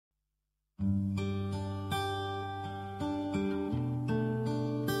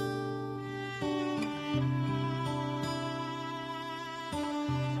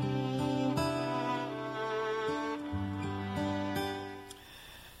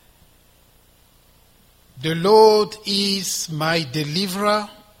The Lord is my deliverer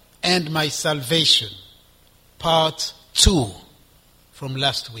and my salvation. Part 2 from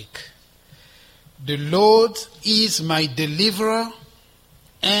last week. The Lord is my deliverer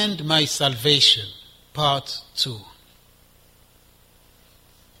and my salvation. Part 2.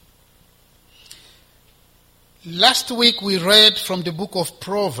 Last week we read from the book of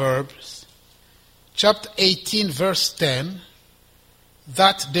Proverbs, chapter 18, verse 10,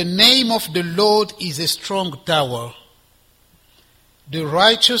 that the name of the Lord is a strong tower. The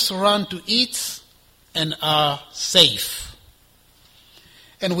righteous run to it and are safe.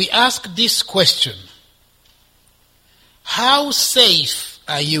 And we ask this question: how safe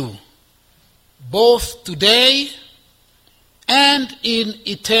are you, both today and in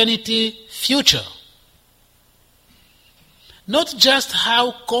eternity future? Not just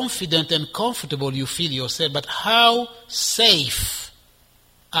how confident and comfortable you feel yourself, but how safe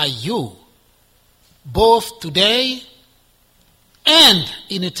are you, both today and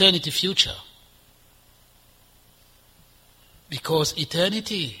in eternity future? Because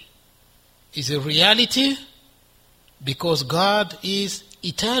eternity is a reality, because God is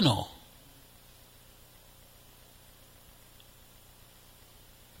eternal.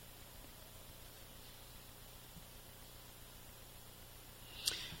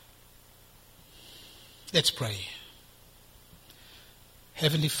 Let's pray.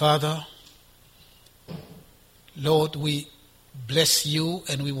 Heavenly Father, Lord, we bless you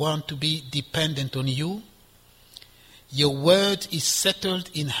and we want to be dependent on you. Your word is settled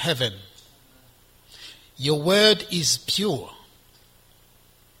in heaven. Your word is pure.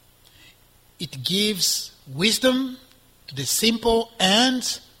 It gives wisdom to the simple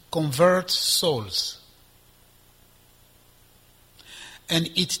and converts souls.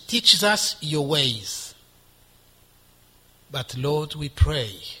 And it teaches us your ways. But Lord, we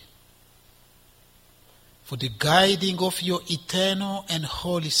pray for the guiding of your eternal and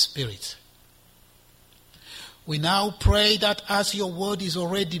Holy Spirit. We now pray that as your word is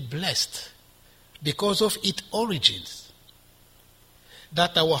already blessed because of its origins,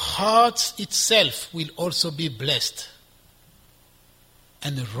 that our hearts itself will also be blessed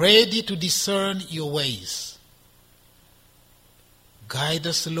and ready to discern your ways. Guide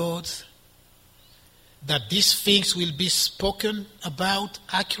us, Lord, that these things will be spoken about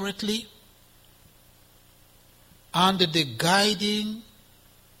accurately under the guiding,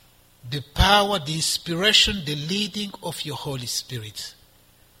 the power, the inspiration, the leading of your Holy Spirit,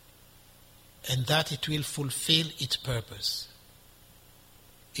 and that it will fulfill its purpose.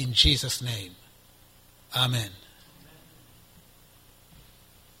 In Jesus' name, Amen.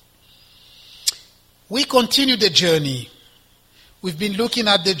 We continue the journey. We've been looking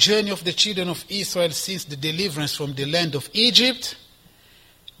at the journey of the children of Israel since the deliverance from the land of Egypt.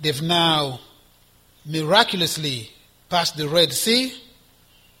 They've now miraculously passed the Red Sea.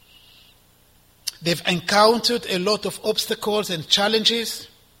 They've encountered a lot of obstacles and challenges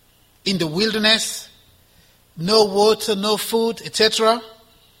in the wilderness. No water, no food, etc.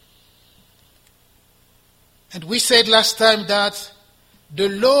 And we said last time that the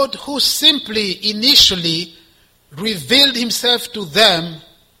Lord, who simply initially revealed himself to them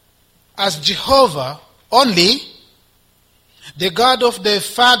as Jehovah only, the God of their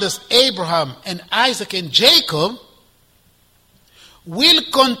fathers Abraham and Isaac and Jacob, will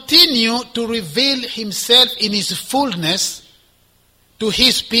continue to reveal himself in his fullness to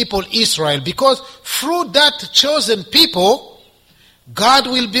his people Israel, because through that chosen people, God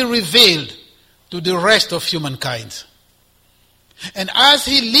will be revealed to the rest of humankind. And as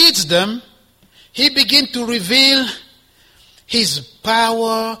he leads them, he begins to reveal his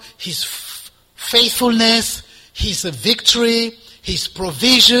power, his faithfulness, his victory, his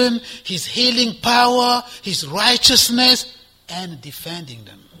provision, his healing power, his righteousness, and defending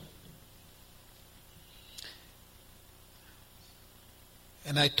them.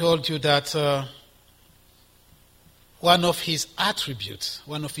 And I told you that one of his attributes,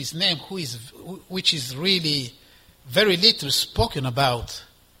 one of his name, which is really very little spoken about,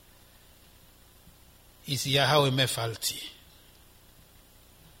 is Yahweh Mephalti.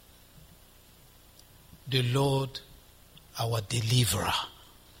 The Lord, our deliverer.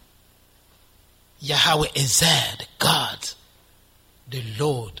 Yahweh Ezer, God, the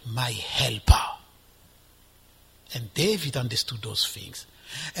Lord, my helper. And David understood those things.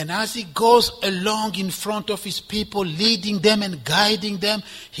 And as he goes along in front of his people, leading them and guiding them,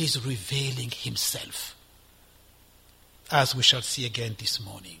 he's revealing himself. As we shall see again this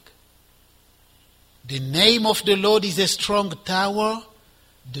morning. The name of the Lord is a strong tower.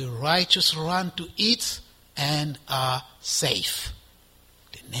 The righteous run to it and are safe.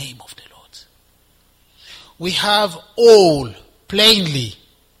 The name of the Lord. We have all plainly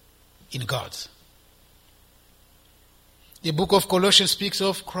in God. The book of Colossians speaks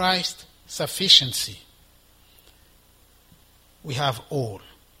of Christ's sufficiency. We have all.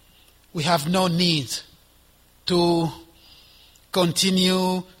 We have no need to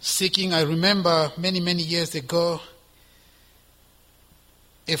continue seeking. I remember many years ago,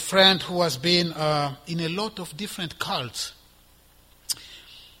 a friend who has been in a lot of different cults.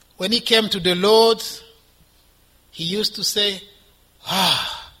 When he came to the Lord, he used to say, I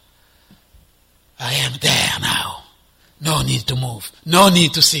am there now. No need to move. No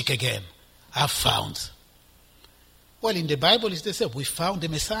need to seek again. I've found. Well, in the Bible it's the same. We found the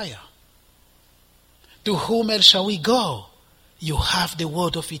Messiah. To whom else shall we go? You have the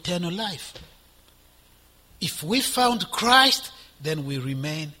word of eternal life. If we found Christ, then we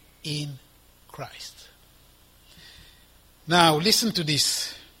remain in Christ. Now, listen to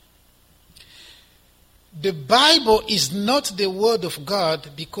this. The Bible is not the word of God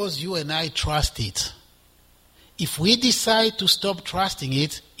because you and I trust it. If we decide to stop trusting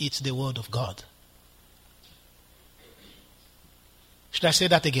it, it's the word of God. Should I say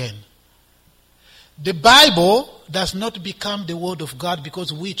that again? The Bible does not become the word of God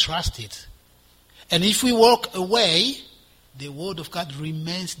because we trust it. And if we walk away, the word of God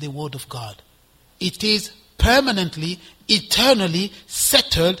remains the word of God. It is permanently, eternally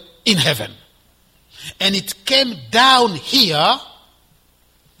settled in heaven. And it came down here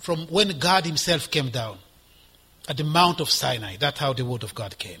from when God himself came down at the Mount of Sinai. That's how the word of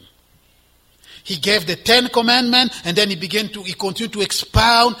God came. He gave the 10 Commandments, and then he continued to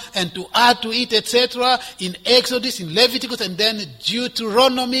expound and to add to it, etc. in Exodus, in Leviticus, and then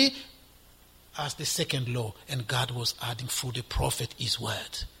Deuteronomy as the second law. And God was adding through the prophet his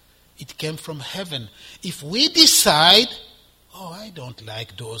word. It came from heaven. If we decide, I don't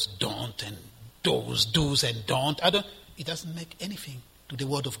like those don't and those do's and don't, it doesn't make anything to the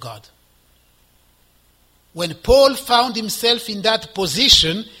word of God. When Paul found himself in that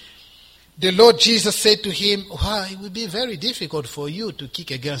position, the Lord Jesus said to him, it will be very difficult for you to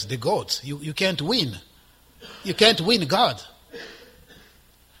kick against the goats. You can't win. You can't win God.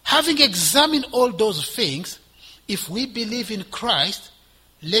 Having examined all those things, if we believe in Christ,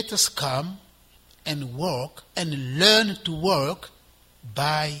 let us come and walk and learn to work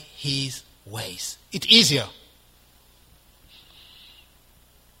by his ways. It's easier.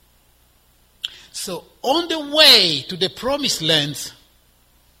 So on the way to the promised land,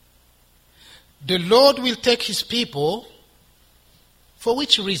 the Lord will take his people. For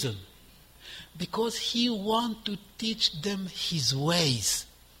which reason? Because he wants to teach them his ways.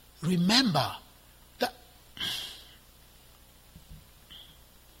 Remember that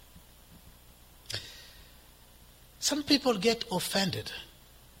some people get offended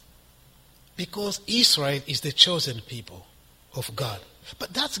because Israel is the chosen people of God.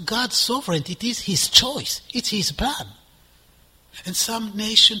 But that's God's sovereignty. It is his choice. It's his plan. And some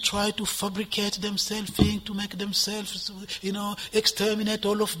nations try to fabricate themselves things to make themselves, exterminate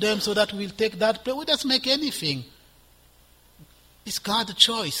all of them so that we'll take that place. It doesn't make anything. It's God's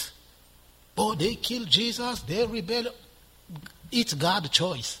choice. They kill Jesus, they rebel. It's God's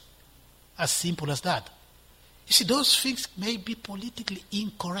choice. As simple as that. You see, those things may be politically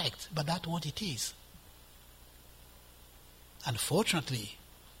incorrect, but that's what it is. Unfortunately,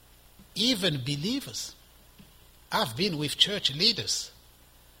 even believers, I've been with church leaders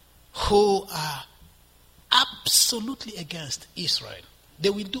who are absolutely against Israel. They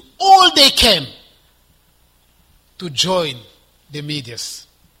will do all they can to join the media's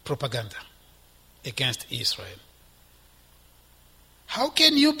propaganda against Israel. How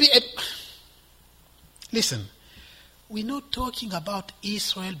can you be Listen, we're not talking about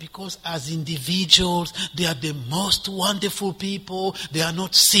Israel because as individuals, they are the most wonderful people. They are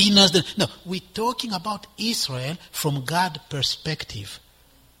not sinners. No, we're talking about Israel from God's perspective.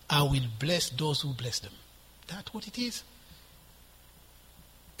 I will bless those who bless them. That's what it is.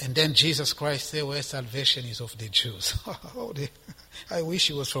 And then Jesus Christ said, well, salvation is of the Jews. I wish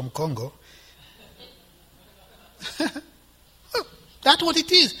he was from Congo. That's what it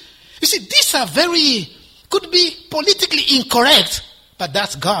is. You see, these are could be politically incorrect, but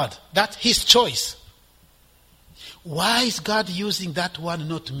that's God. That's his choice. Why is God using that one,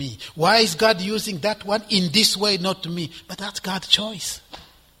 not me? Why is God using that one in this way, not me? But that's God's choice.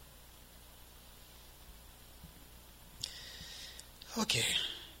 Okay.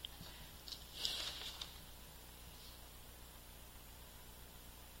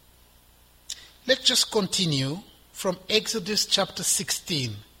 Let's just continue from Exodus chapter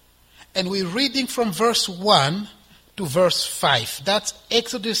 16. And we're reading from verse 1 to verse 5. That's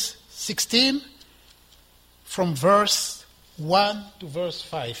Exodus 16, from verse 1 to verse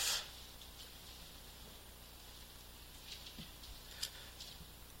 5.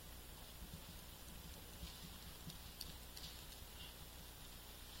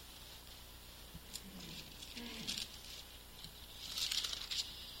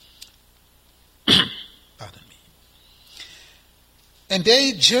 Pardon me. And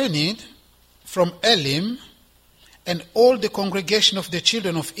they journeyed from Elim, and all the congregation of the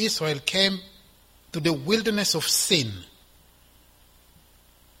children of Israel came to the wilderness of Sin,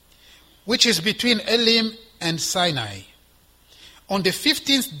 which is between Elim and Sinai. On the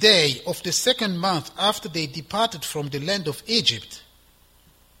 15th day of the second month after they departed from the land of Egypt,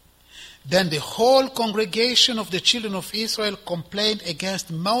 then the whole congregation of the children of Israel complained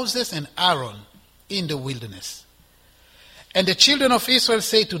against Moses and Aaron in the wilderness. And the children of Israel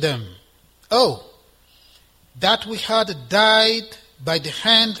said to them, "Oh, that we had died by the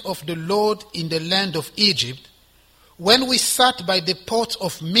hand of the Lord in the land of Egypt, when we sat by the pot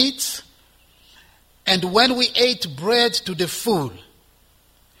of meat, and when we ate bread to the full.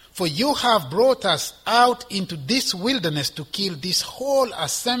 For you have brought us out into this wilderness to kill this whole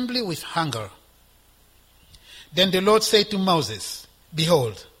assembly with hunger." Then the Lord said to Moses,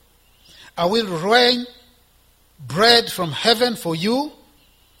 "Behold, I will rain bread from heaven for you,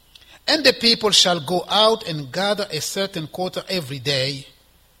 and the people shall go out and gather a certain quota every day,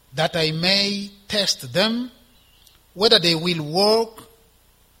 that I may test them, whether they will walk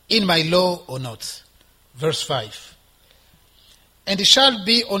in my law or not." Verse 5. And it shall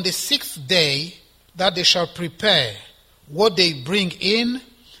be on the 6th day that they shall prepare what they bring in,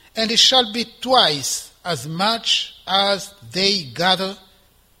 and it shall be twice as much as they gather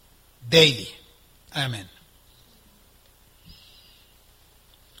daily. Amen.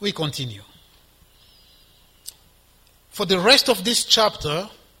 We continue. For the rest of this chapter,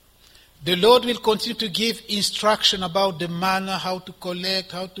 the Lord will continue to give instruction about the manna, how to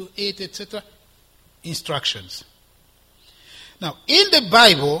collect, how to eat, etc. Instructions. Now, in the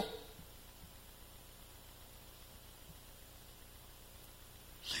Bible,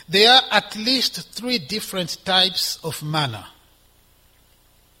 there are at least 3 different types of manna.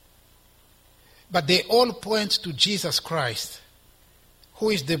 But they all point to Jesus Christ, who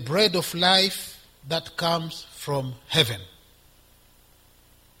is the bread of life that comes from heaven.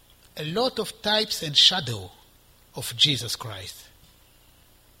 A lot of types and shadow of Jesus Christ.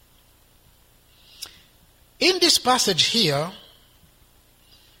 In this passage here,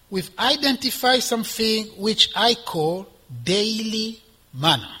 we've identified something which I call daily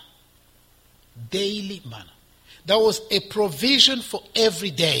manna. Daily manna. That was a provision for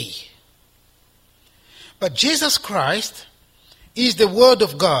every day. But Jesus Christ is the Word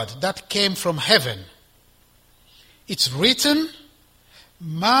of God that came from heaven. It's written,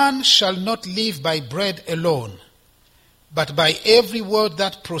 "Man shall not live by bread alone, but by every word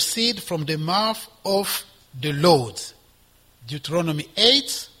that proceeds from the mouth of the Lord." Deuteronomy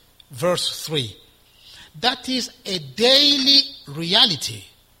 8, verse 3. That is a daily reality.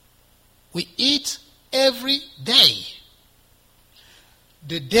 We eat every day.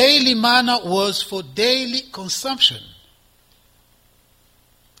 The daily manna was for daily consumption.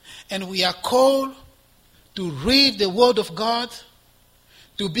 And we are called to read the Word of God,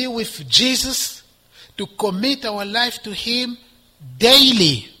 to be with Jesus, to commit our life to Him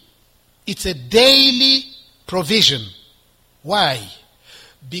daily. It's a daily provision. Why?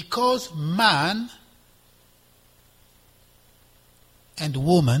 Because man and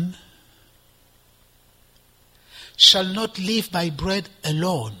woman shall not live by bread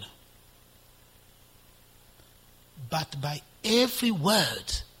alone, but by every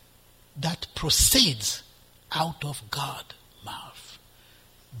word that proceeds out of God's mouth.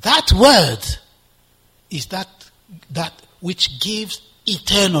 That word is that which gives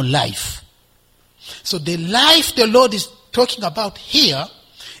eternal life. So the life the Lord is talking about here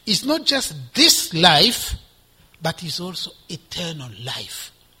is not just this life, but is also eternal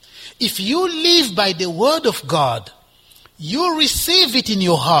life. If you live by the word of God, you receive it in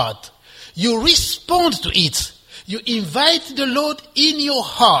your heart. You respond to it. You invite the Lord in your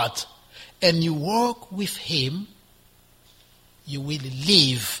heart, and you walk with Him. You will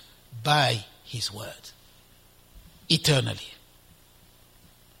live by His word eternally.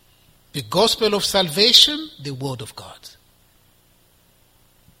 The gospel of salvation, the word of God.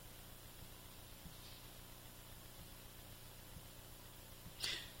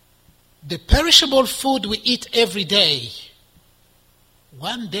 The perishable food we eat every day,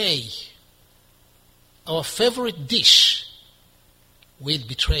 one day, our favorite dish will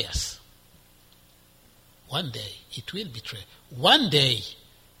betray us. One day, it will betray. One day,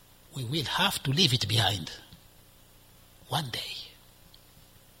 we will have to leave it behind. one day.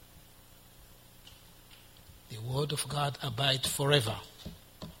 The word of God abides forever.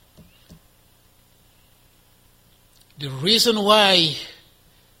 The reason why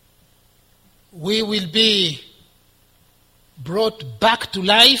we will be brought back to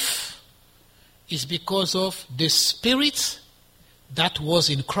life is because of the Spirit that was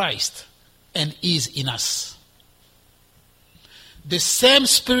in Christ and is in us. The same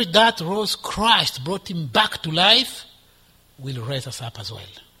Spirit that rose Christ, brought him back to life, will raise us up as well.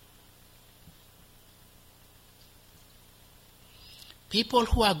 People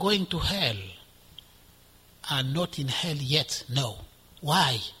who are going to hell are not in hell yet. No.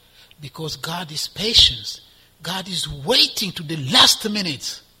 Why? Because God is patient. God is waiting to the last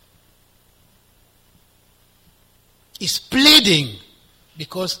minute. He's pleading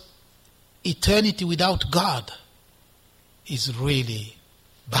because eternity without God is really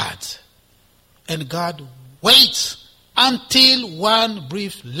bad. And God waits until one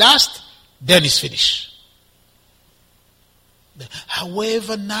brief last, then it's finished.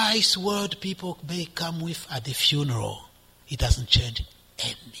 However nice word people may come with at the funeral, it doesn't change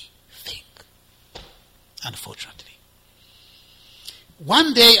anything, unfortunately.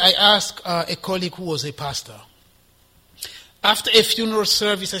 One day I asked a colleague who was a pastor, after a funeral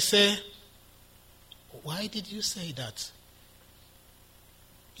service, I say, why did you say that?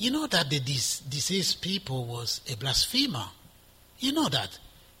 You know that the deceased people was a blasphemer. You know that.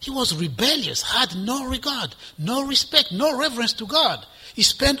 He was rebellious, had no regard, no respect, no reverence to God. He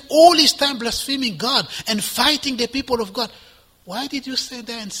spent all his time blaspheming God and fighting the people of God. Why did you say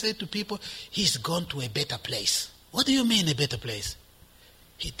that and say to people, he's gone to a better place? What do you mean a better place?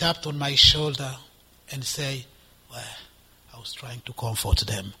 He tapped on my shoulder and said, well, I was trying to comfort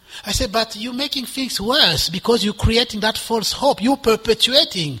them. I said, but you're making things worse because you're creating that false hope. You're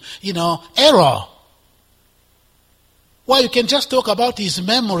perpetuating, error. Well, you can just talk about his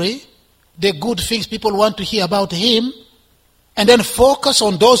memory, the good things people want to hear about him, and then focus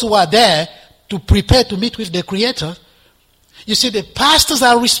on those who are there to prepare to meet with the Creator. You see, the pastors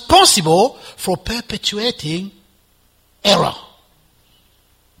are responsible for perpetuating error.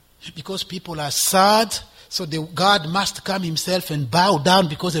 Because people are sad, so God must come himself and bow down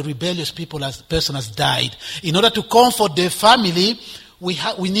because a rebellious person has died. In order to comfort their family, we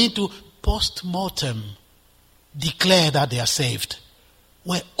need to post-mortem declare that they are saved,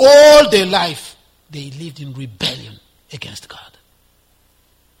 where all their life they lived in rebellion against God.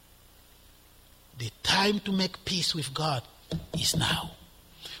 The time to make peace with God is now,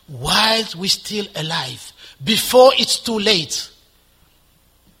 whilst we're still alive, before it's too late.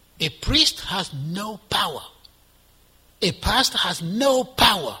 A priest has no power. A pastor has no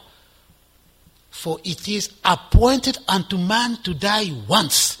power, for it is appointed unto man to die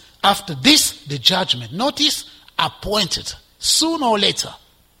once. After this, the judgment. Notice, appointed, sooner or later.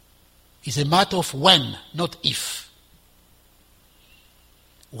 It's a matter of when, not if.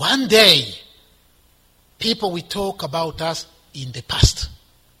 One day, people will talk about us in the past.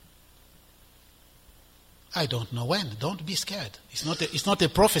 I don't know when. Don't be scared. It's not a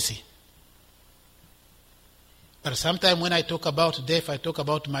prophecy. But sometimes when I talk about death, I talk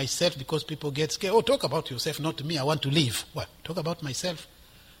about myself because people get scared. Oh, talk about yourself, not me. I want to live. Well, talk about myself.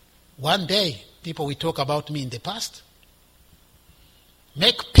 One day, people will talk about me in the past.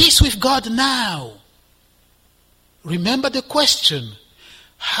 Make peace with God now. Remember the question,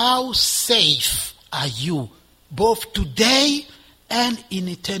 how safe are you both today and in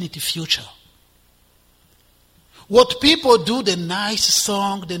eternity future? What people do, the nice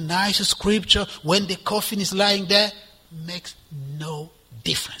song, the nice scripture, when the coffin is lying there, makes no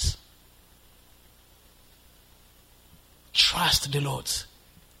difference. Trust the Lord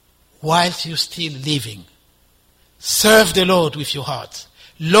whilst you're still living. Serve the Lord with your heart.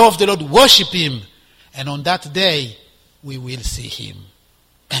 Love the Lord, worship him. And on that day, we will see him.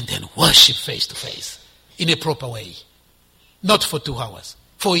 And then worship face to face in a proper way. Not for 2 hours,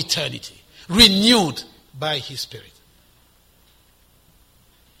 for eternity. Renewed by his Spirit.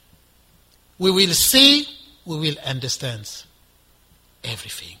 We will see, we will understand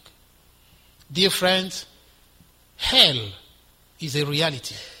everything. Dear friends, hell is a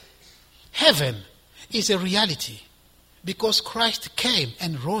reality. Heaven is a reality because Christ came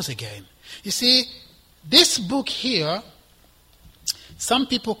and rose again. You see, this book here, some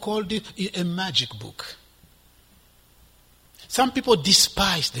people called it a magic book. Some people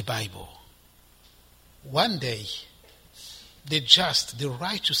despise the Bible. One day, the just, the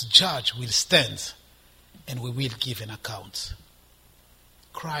righteous judge will stand and we will give an account.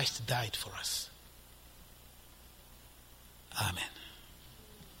 Christ died for us. Amen.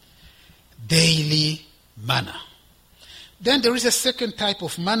 Daily manna. Then there is a second type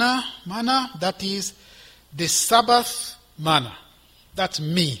of manna, that is the Sabbath manna. That's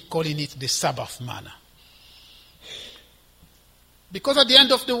me calling it the Sabbath manna. Because at the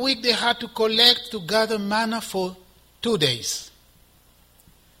end of the week they had to gather manna for 2 days.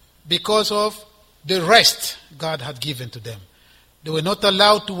 Because of the rest God had given to them. They were not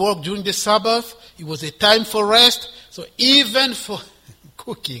allowed to work during the Sabbath. It was a time for rest. So even for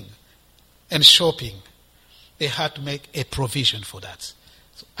cooking and shopping, they had to make a provision for that.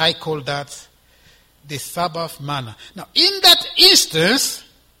 So I call that the Sabbath manna. Now, in that instance,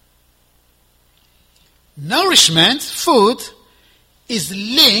 nourishment, food, is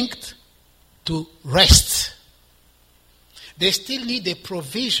linked to rest. They still need a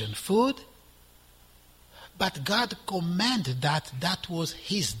provision, food, but God commanded that was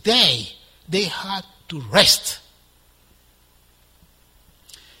His day. They had to rest.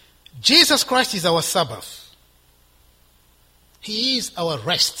 Jesus Christ is our Sabbath. He is our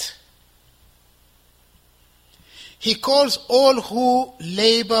rest. He calls all who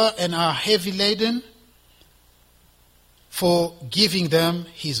labor and are heavy laden for giving them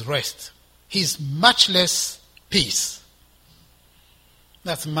His rest. His matchless peace.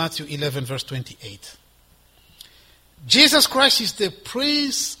 That's Matthew 11 verse 28. Jesus Christ is the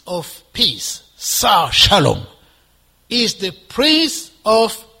Prince of Peace. Sar Shalom. He is the Prince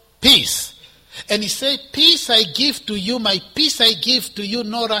of Peace. And He said, peace I give to you, my peace I give to you,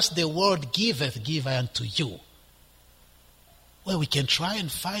 not as the world giveth, give I unto you. Well, we can try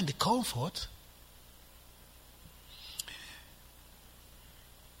and find the comfort.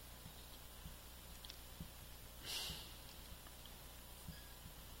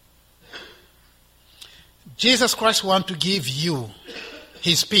 Jesus Christ wants to give you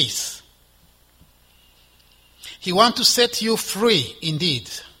His peace. He wants to set you free indeed,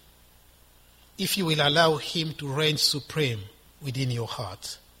 if you will allow Him to reign supreme within your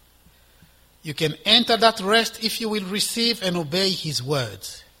heart. You can enter that rest if you will receive and obey His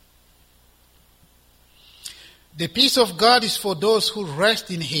words. The peace of God is for those who rest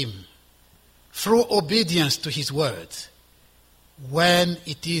in Him through obedience to His words, when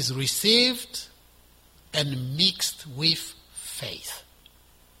it is received and mixed with faith.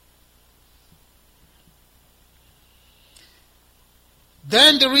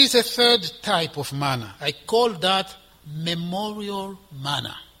 Then there is a third type of manna. I call that memorial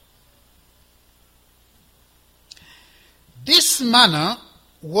manna. This manna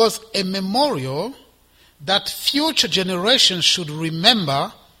was a memorial that future generations should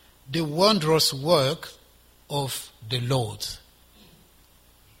remember the wondrous work of the Lord.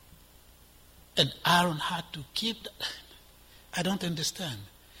 And Aaron had to keep that. I don't understand.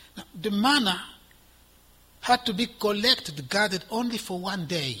 Now, the manna had to be collected, gathered only for 1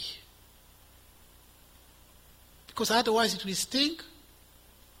 day. Because otherwise it will stink.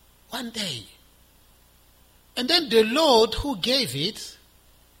 1 day. And then the Lord who gave it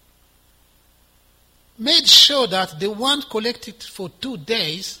made sure that the one collected for 2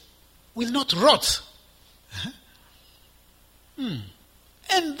 days will not rot.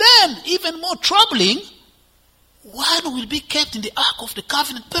 And then, even more troubling, one will be kept in the Ark of the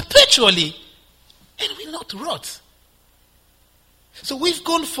Covenant perpetually and will not rot. So we've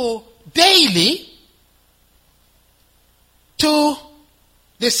gone for daily to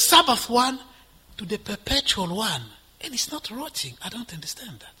the Sabbath one to the perpetual one. And it's not rotting. I don't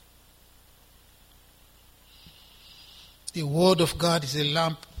understand that. The Word of God is a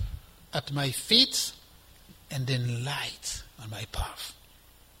lamp at my feet and then light on my path.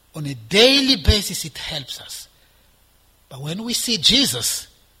 On a daily basis, it helps us. But when we see Jesus,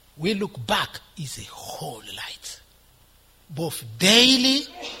 we look back, it's a whole light. Both daily,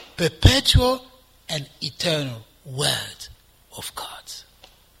 perpetual, and eternal Word of God.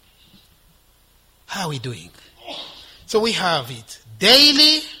 How are we doing? So we have it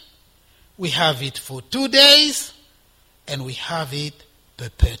daily, we have it for 2 days, and we have it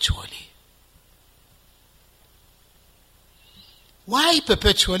perpetually. Why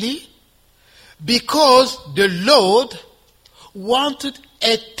perpetually? Because the Lord wanted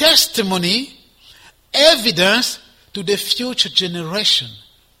a testimony, evidence to the future generation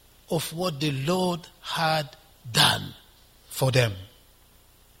of what the Lord had done for them.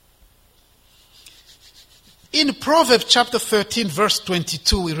 In Proverbs chapter 13 verse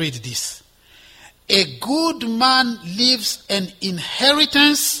 22 we read this. A good man leaves an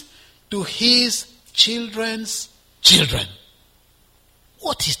inheritance to his children's children.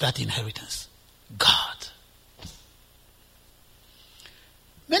 What is that inheritance? God.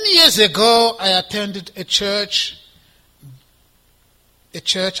 Many years ago, I attended a church a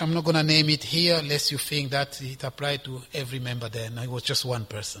church, I'm not going to name it here, lest you think that it applied to every member there. No, it was just one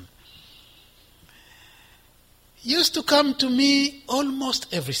person. Used to come to me almost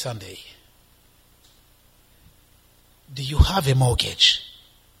every Sunday. Do you have a mortgage?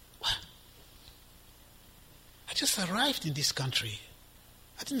 What? I just arrived in this country.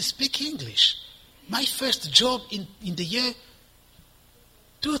 I didn't speak English. My first job in the year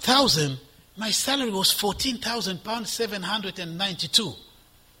 2000, my salary was £14,000, 792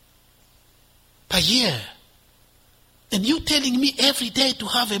 per year. And you telling me every day to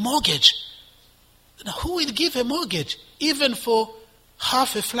have a mortgage? Now, who will give a mortgage, even for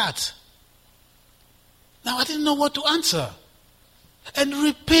half a flat? Now, I didn't know what to answer. And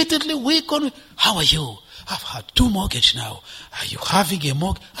repeatedly, week on week, how are you? I've had 2 mortgages now. Are you having a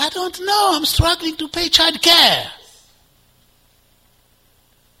mortgage? I don't know. I'm struggling to pay child care.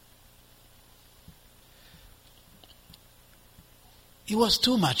 It was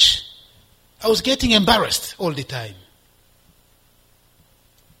too much. I was getting embarrassed all the time.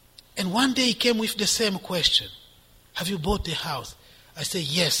 And one day he came with the same question. Have you bought a house? I said,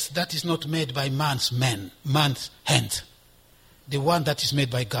 yes, that is not made by man's hand. The one that is made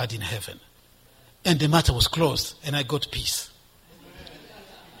by God in heaven. And the matter was closed, and I got peace.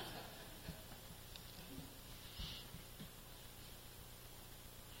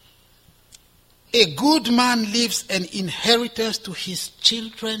 A good man leaves an inheritance to his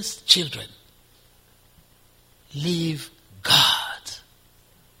children's children. Leave God.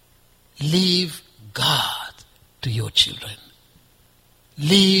 Leave God to your children.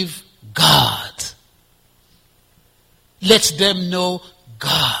 Leave God. Let them know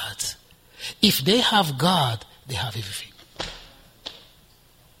God. If they have God, they have everything.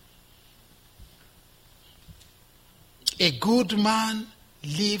 A good man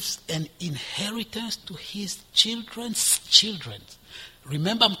leaves an inheritance to his children's children.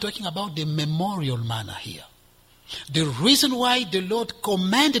 Remember, I'm talking about the memorial manna here. The reason why the Lord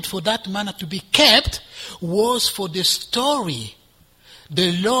commanded for that manna to be kept was for the story,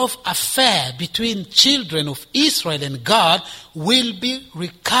 the love affair between children of Israel and God will be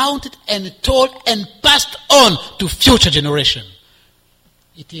recounted and told and passed on to future generation.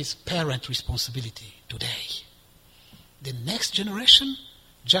 It is parent responsibility today. The next generation,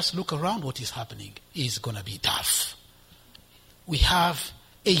 just look around what is happening, is going to be tough. We have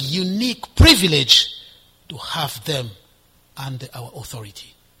a unique privilege to have them under our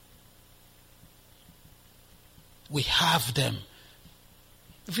authority. We have them.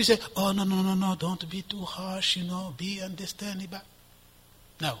 If we say, oh, no, don't be too harsh, be understanding. But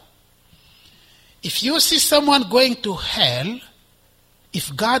no. If you see someone going to hell,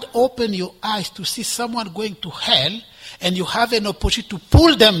 if God opened your eyes to see someone going to hell, and you have an opportunity to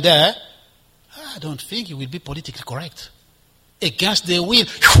pull them there, I don't think you will be politically correct. Against their will.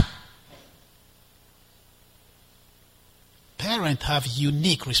 Parents have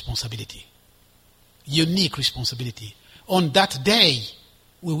unique responsibility. Unique responsibility. On that day,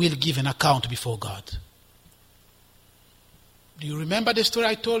 we will give an account before God. Do you remember the story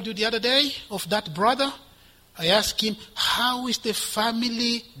I told you the other day of that brother? I asked him, how is the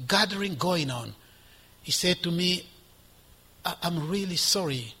family gathering going on? He said to me, I'm really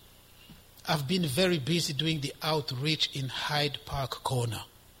sorry. I've been very busy doing the outreach in Hyde Park Corner.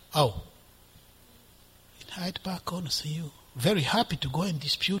 Oh, in Hyde Park Corner, so you very happy to go and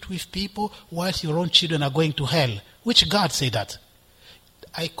dispute with people whilst your own children are going to hell. Which God say that?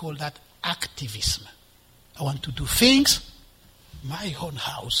 I call that activism. I want to do things. My own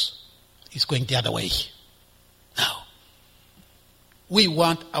house is going the other way. Now, we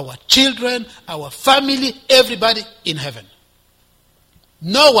want our children, our family, everybody in heaven.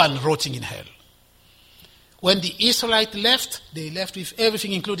 No one rotting in hell. When the Israelites left, they left with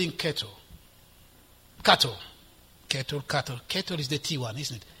everything, including cattle. Cattle is the T1,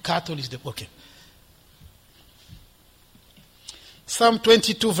 isn't it? Cattle is the, okay. Psalm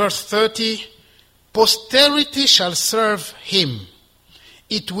 22 verse 30, posterity shall serve him.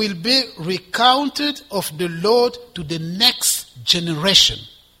 It will be recounted of the Lord to the next generation.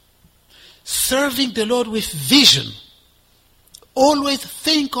 Serving the Lord with vision. Always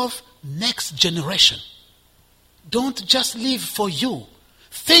think of next generation. Don't just live for you.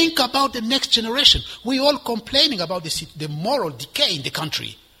 Think about the next generation. We're all complaining about the moral decay in the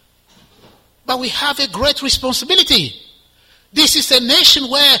country. But we have a great responsibility. This is a nation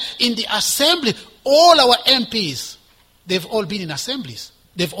where in the assembly, all our MPs, they've all been in assemblies.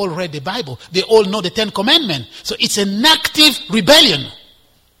 They've all read the Bible. They all know the 10 Commandments. So it's an active rebellion.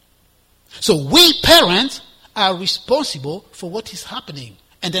 So we parents are responsible for what is happening.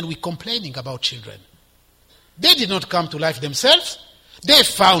 And then we're complaining about children. They did not come to life themselves. They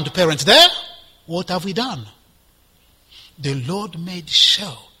found parents there. What have we done? The Lord made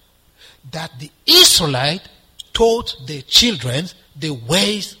sure that the Israelites taught their children the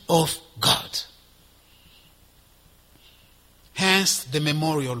ways of God. Hence the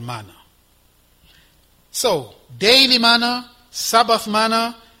memorial manna. So, daily manna, Sabbath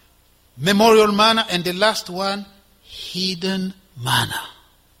manna, memorial manna, and the last one, hidden manna.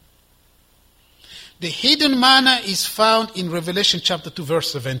 The hidden manna is found in Revelation chapter 2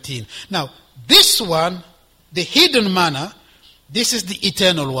 verse 17. Now, this one, the hidden manna, this is the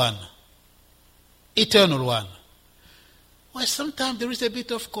eternal one. Eternal one. Well, sometimes there is a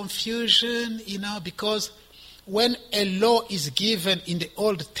bit of confusion, because when a law is given in the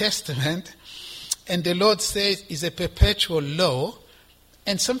Old Testament, and the Lord says it's a perpetual law,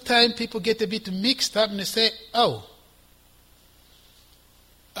 and sometimes people get a bit mixed up and they say,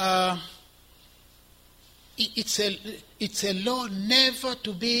 it's a law never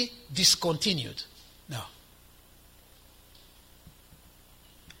to be discontinued. No.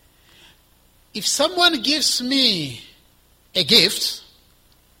 If someone gives me a gift,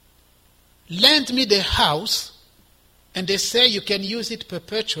 lend me the house, and they say you can use it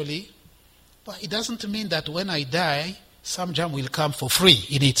perpetually, but it doesn't mean that when I die, some gem will come for free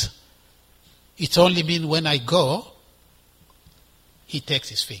in it. It only means when I go, he takes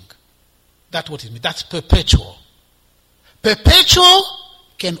his thing. That's what it means. That's perpetual. Perpetual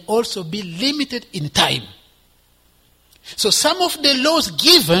can also be limited in time. So some of the laws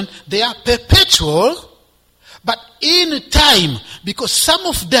given, they are perpetual, but in time, because some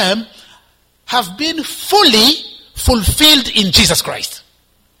of them have been fully fulfilled in Jesus Christ.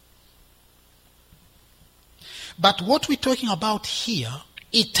 But what we're talking about here,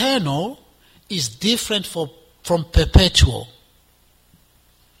 eternal, is different from perpetual.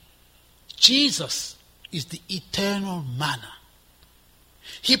 Jesus is the eternal manna.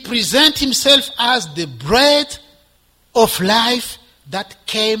 He presents himself as the bread of life that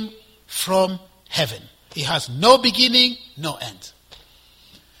came from heaven. He has no beginning, no end.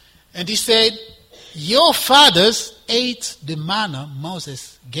 And he said, your fathers ate the manna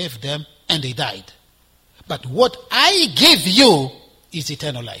Moses gave them and they died. But what I give you is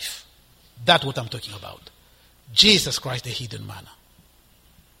eternal life. That's what I'm talking about. Jesus Christ, the hidden manna.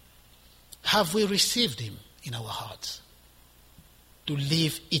 Have we received him in our hearts to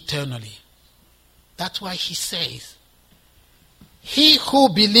live eternally? That's why he says, he who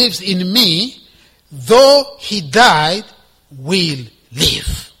believes in me, though he died, will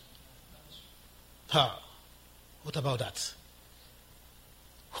live. What about that?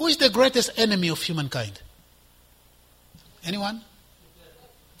 Who is the greatest enemy of humankind? Anyone?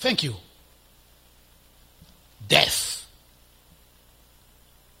 Thank you. Death.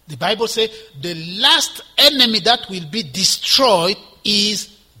 The Bible says the last enemy that will be destroyed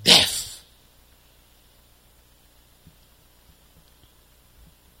is death.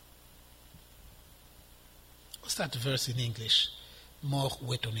 What's that verse in English? Mort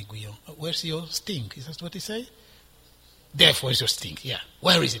ou est ton aiguillon. Where's your sting? Is that what he say? Death, where's your sting? Yeah.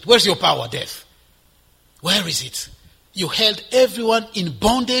 Where is it? Where's your power, death? Where is it? You held everyone in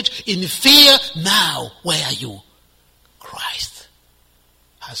bondage, in fear. Now, where are you? Christ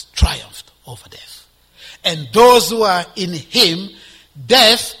has triumphed over death. And those who are in him,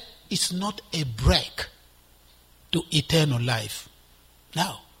 death is not a break to eternal life.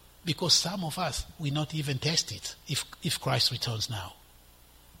 Now, because some of us will not even test it if Christ returns now.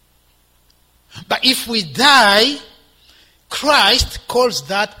 But if we die, Christ calls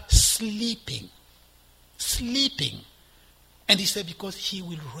that sleeping. Sleeping. And he said, because he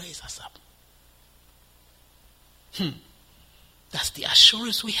will raise us up. That's the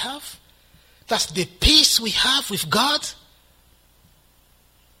assurance we have. That's the peace we have with God.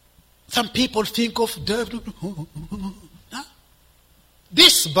 Some people think of death. No.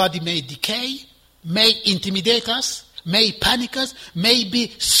 This body may decay, may intimidate us, may panic us, may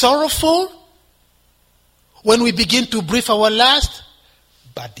be sorrowful when we begin to breathe our last.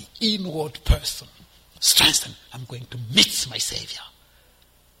 But the inward person, strengthened, I'm going to meet my Savior.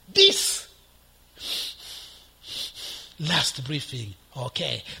 This last breathing,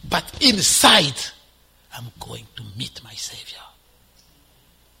 okay. But inside, I'm going to meet my Savior.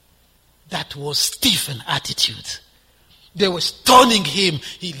 That was Stephen's attitude. They were stoning him.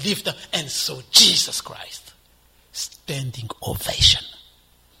 He lived up and saw Jesus Christ. Standing ovation.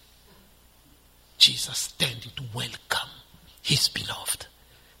 Jesus standing to welcome his beloved.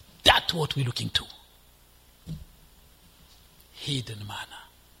 That's what we're looking to. Hidden manna.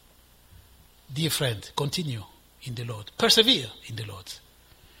 Dear friend, continue in the Lord. Persevere in the Lord.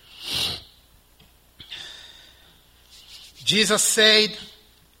 Jesus said,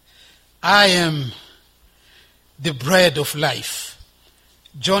 I am the bread of life.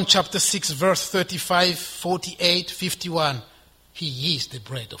 John chapter 6, verse 35, 48, 51. He is the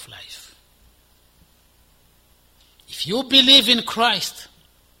bread of life. If you believe in Christ,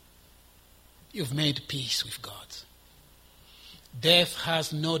 you've made peace with God. Death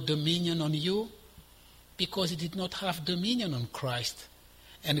has no dominion on you because it did not have dominion on Christ.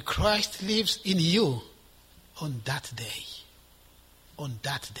 And Christ lives in you on that day. On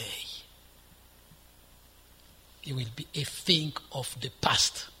that day. It will be a thing of the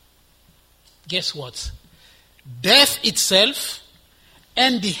past. Guess what? Death itself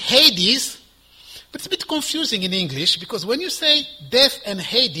and the Hades, but it's a bit confusing in English because when you say death and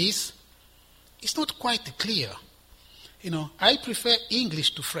Hades, it's not quite clear. I prefer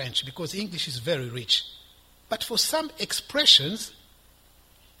English to French because English is very rich. But for some expressions,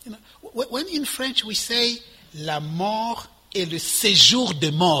 when in French we say la mort et le séjour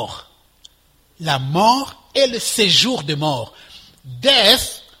de mort. La mort et le séjour de mort.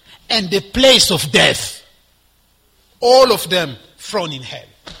 Death and the place of death. All of them thrown in hell.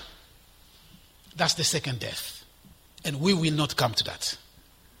 That's the second death. And we will not come to that.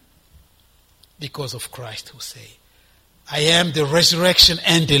 Because of Christ who say, I am the resurrection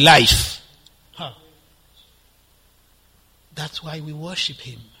and the life. Huh. That's why we worship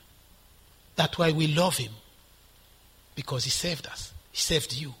him. That's why we love him. Because he saved us. He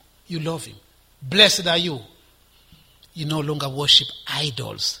saved you. You love him. Blessed are you. You no longer worship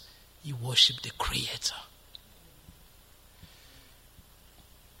idols. You worship the Creator.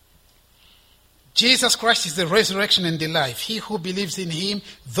 Jesus Christ is the resurrection and the life. He who believes in him,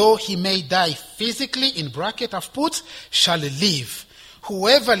 though he may die physically, in bracket I've put, shall live.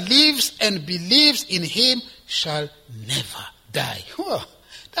 Whoever lives and believes in him shall never die. Oh,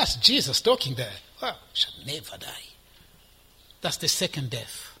 that's Jesus talking there. Oh, shall never die. That's the second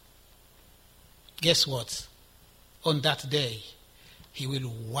death. Guess what? On that day, he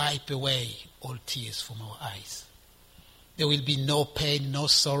will wipe away all tears from our eyes. There will be no pain, no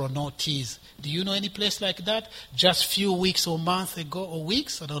sorrow, no tears. Do you know any place like that? Just few weeks or months ago, or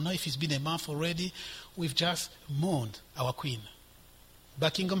weeks, I don't know if it's been a month already, we've just mourned our queen.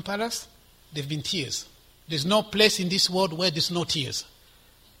 Buckingham Palace, there have been tears. There's no place in this world where there's no tears.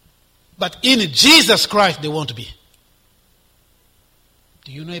 But in Jesus Christ, there won't be.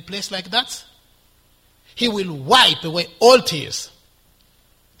 Do you know a place like that? He will wipe away all tears.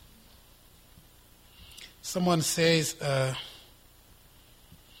 Someone says,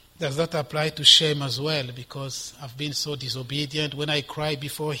 does that apply to shame as well? Because I've been so disobedient. When I cry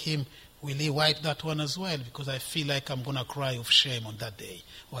before him, will he wipe that one as well? Because I feel like I'm going to cry of shame on that day.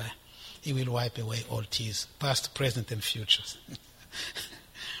 Well, he will wipe away all tears, past, present, and future.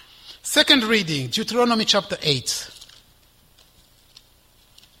 Second reading, Deuteronomy chapter 8.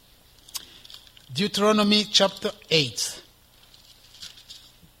 Deuteronomy chapter 8.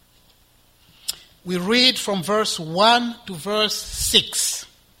 We read from verse 1 to verse 6.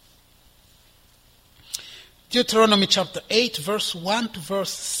 Deuteronomy chapter 8, verse 1 to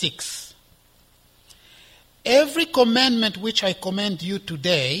verse 6. Every commandment which I command you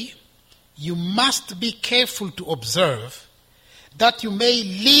today, you must be careful to observe, that you may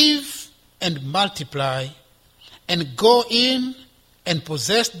live and multiply, and go in and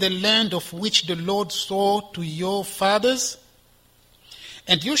possess the land of which the Lord swore to your fathers.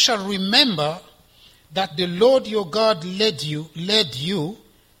 And you shall remember that the Lord your God led you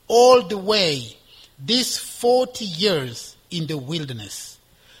all the way these 40 years in the wilderness,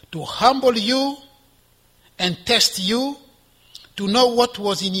 to humble you and test you, to know what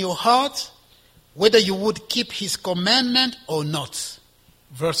was in your heart, whether you would keep his commandment or not.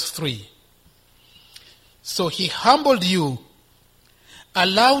 Verse 3. So he humbled you,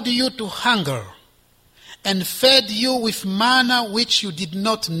 allowed you to hunger, and fed you with manna which you did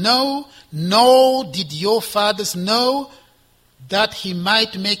not know, nor did your fathers know, that he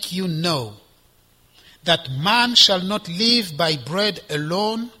might make you know that man shall not live by bread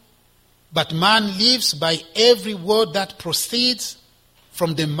alone, but man lives by every word that proceeds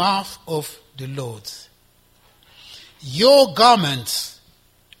from the mouth of the Lord. Your garments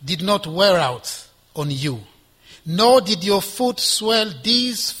did not wear out on you, nor did your foot swell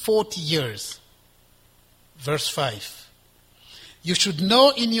these 40 years. Verse 5. You should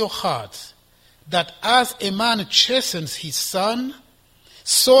know in your heart that as a man chastens his son,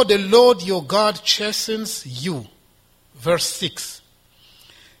 so the Lord your God chastens you. Verse 6.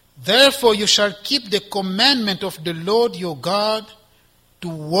 Therefore you shall keep the commandment of the Lord your God, to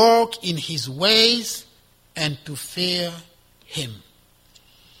walk in his ways and to fear him.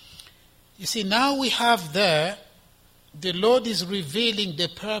 You see, now we have there the Lord is revealing the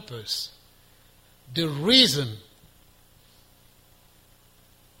purpose, the reason,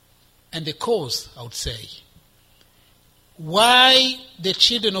 and the cause, I would say, why the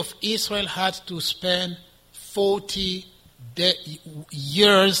children of Israel had to spend 40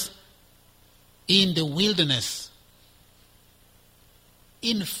 years in the wilderness.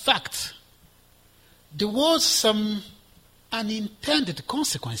 In fact, there was some unintended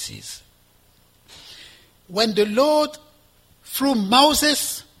consequences. When the Lord, through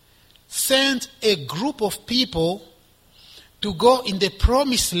Moses, sent a group of people to go in the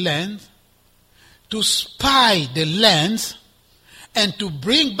promised land, to spy the land, and to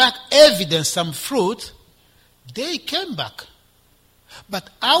bring back evidence, some fruit, they came back. But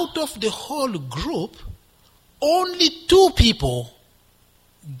out of the whole group, only 2 people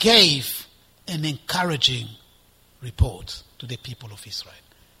gave an encouraging report to the people of Israel.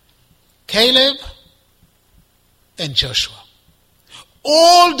 Caleb and Joshua.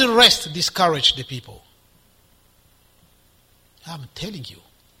 All the rest discouraged the people. I'm telling you,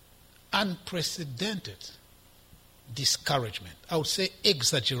 unprecedented discouragement. I would say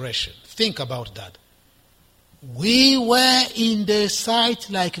exaggeration. Think about that. We were in the sight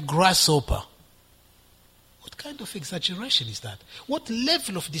like a grasshopper. What kind of exaggeration is that? What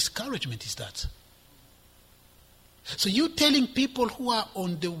level of discouragement is that? So you're telling people who are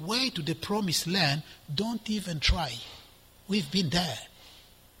on the way to the promised land, don't even try. We've been there.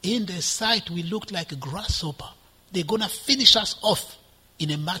 In the sight, we looked like a grasshopper. They're going to finish us off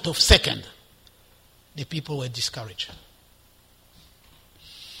in a matter of seconds. The people were discouraged.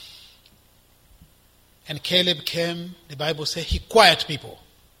 And Caleb came, the Bible says, he quieted people.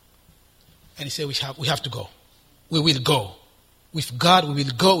 And he said, we have to go. We will go. With God, we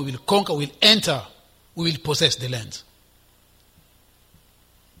will go, we will conquer, we will enter, we will possess the land.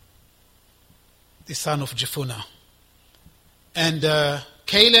 The son of Jephunneh. And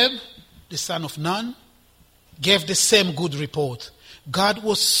Caleb, the son of Nun, gave the same good report. God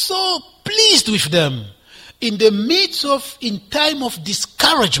was so pleased with them. In the midst of, in time of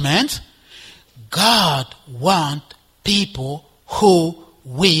discouragement, God wants people who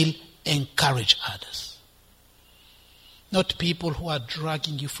will encourage others. Not people who are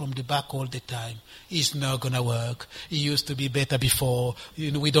dragging you from the back all the time. It's not going to work. It used to be better before.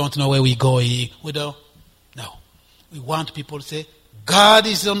 We don't know where we're going. We don't. No. We want people to say, God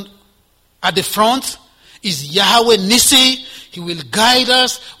is at the front. Is Yahweh Nissi. He will guide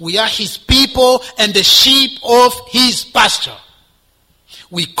us. We are his people and the sheep of his pasture.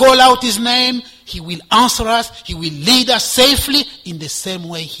 We call out his name. He will answer us. He will lead us safely in the same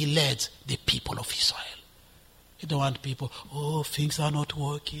way he led the people of Israel. You don't want people, things are not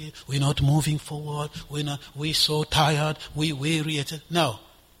working. We're not moving forward. We're so tired. We're weary. No.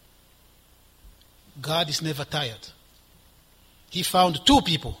 God is never tired. He found 2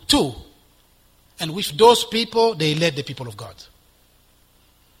 people. 2. And with those people, they led the people of God.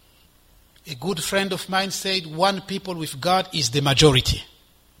 A good friend of mine said, 1 people with God is the majority.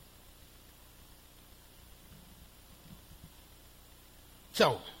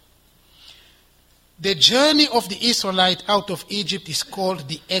 So, the journey of the Israelites out of Egypt is called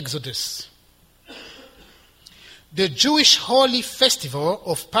the Exodus. The Jewish holy festival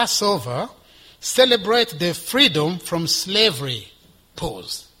of Passover celebrates the freedom from slavery.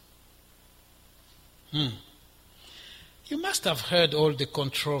 Pause. You must have heard all the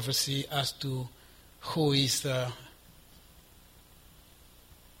controversy as to who is the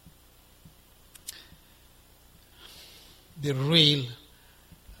real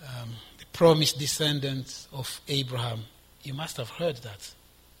the promised descendants of Abraham. You must have heard that.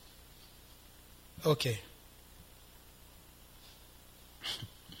 Okay.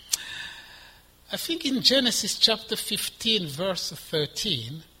 I think in Genesis chapter 15, verse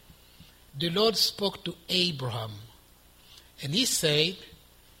 13, the Lord spoke to Abraham. And he said,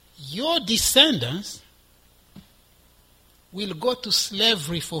 your descendants will go to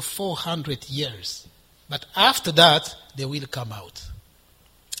slavery for 400 years. But after that, they will come out.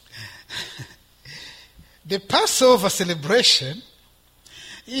 The Passover celebration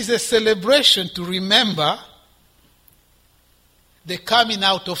is a celebration to remember the coming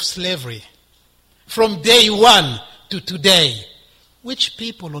out of slavery from day 1 to today. Which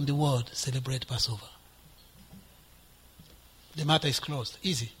people on the world celebrate Passover? The matter is closed.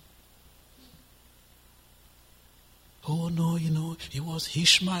 Easy. Oh no, it was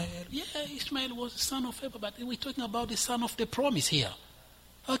Ishmael. Yeah, Ishmael was the son of Abraham, but we're talking about the son of the promise here.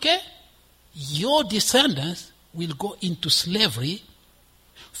 Okay? Your descendants will go into slavery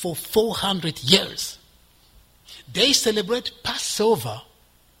for 400 years. They celebrate Passover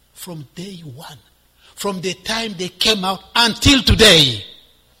from day 1. from the time they came out until today.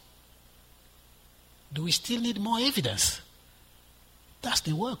 Do we still need more evidence? That's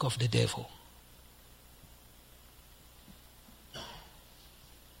the work of the devil.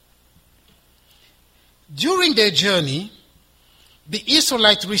 During their journey, the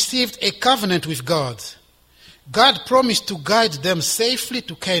Israelites received a covenant with God. God promised to guide them safely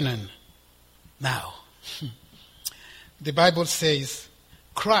to Canaan. Now, the Bible says,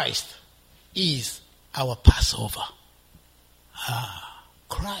 Christ is our Passover.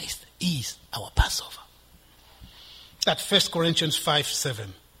 Christ is our Passover. That's 1 Corinthians 5:7.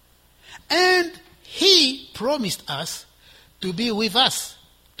 And he promised us to be with us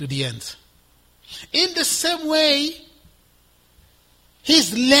to the end. In the same way,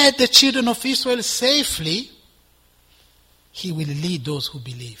 he's led the children of Israel safely. He will lead those who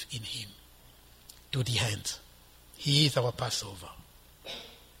believe in him to the end. He is our Passover.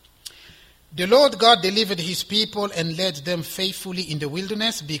 The Lord God delivered his people and led them faithfully in the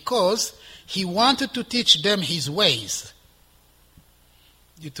wilderness because he wanted to teach them his ways.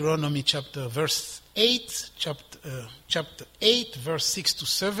 Deuteronomy chapter 8, verse 6 to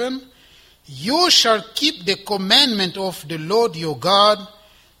 7. You shall keep the commandment of the Lord your God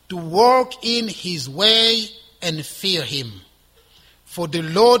to walk in his way and fear him. For the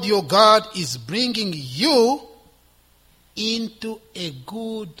Lord your God is bringing you into a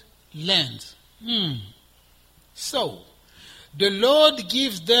good land. So, the Lord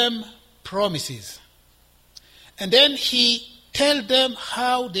gives them promises. And then he tells them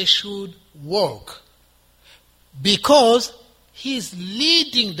how they should walk. Because he is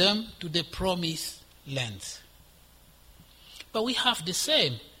leading them to the promised land. But we have the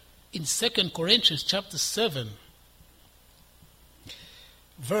same in 2 Corinthians chapter 7,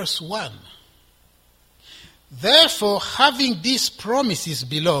 verse 1. Therefore, having these promises,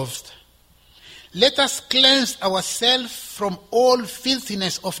 beloved, let us cleanse ourselves from all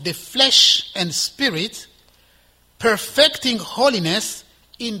filthiness of the flesh and spirit, perfecting holiness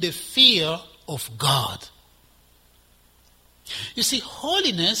in the fear of God. You see,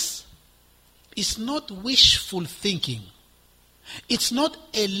 holiness is not wishful thinking. It's not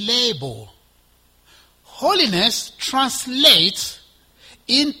a label. Holiness translates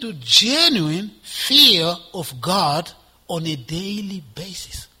into genuine fear of God on a daily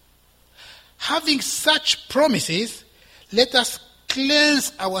basis. Having such promises, let us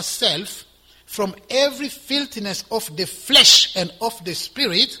cleanse ourselves from every filthiness of the flesh and of the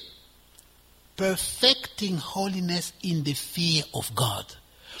spirit, perfecting holiness in the fear of God.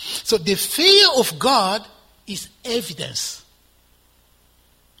 So the fear of God is evidence.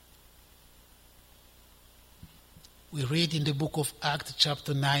 We read in the book of Acts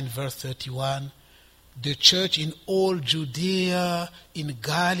chapter 9 verse 31, the church in all Judea, in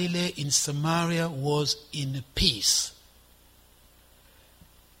Galilee, in Samaria was in peace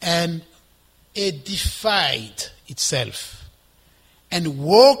and edified itself and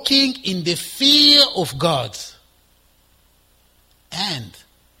walking in the fear of God and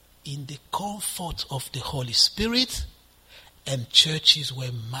in the comfort of the Holy Spirit, and churches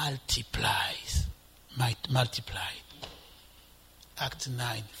were multiplied. Acts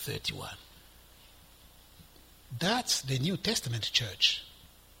 9:31. That's the New Testament church.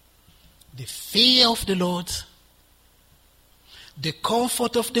 The fear of the Lord, the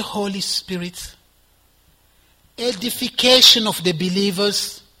comfort of the Holy Spirit, edification of the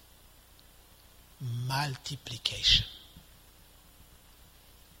believers, multiplication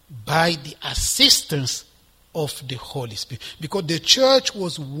by the assistance of the Holy Spirit. Because the church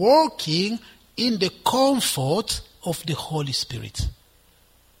was working in the comfort of the Holy Spirit.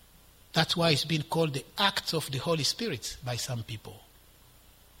 That's why it's been called the act of the Holy Spirit by some people.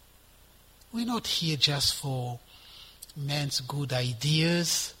 We're not here just for men's good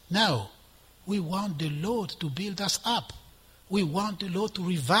ideas. No. We want the Lord to build us up. We want the Lord to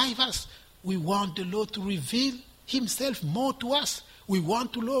revive us. We want the Lord to reveal himself more to us. We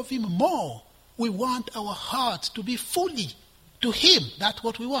want to love him more. We want our hearts to be fully to him. That's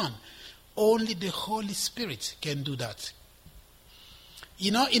what we want. Only the Holy Spirit can do that.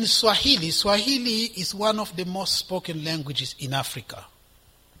 You know, in Swahili is one of the most spoken languages in Africa.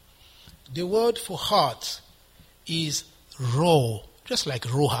 The word for heart is roho, just like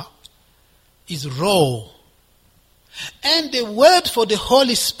roha, is roho. And the word for the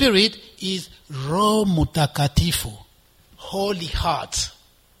Holy Spirit is Roho Mutakatifu, Holy Heart.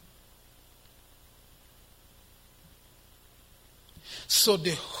 So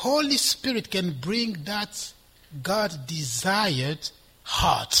the Holy Spirit can bring that God-desired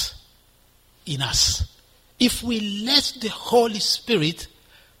heart in us. If we let the Holy Spirit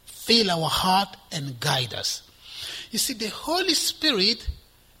fill our heart and guide us. You see, the Holy Spirit,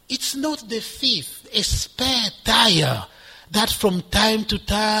 it's not the thief, a spare tire that from time to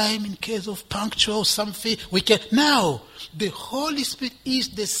time, in case of puncture or something, we can... No, the Holy Spirit is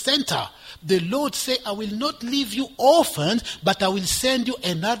the center. The Lord said, I will not leave you orphaned, but I will send you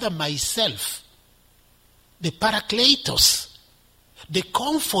another myself. The Parakletos, the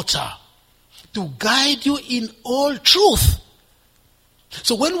Comforter, to guide you in all truth.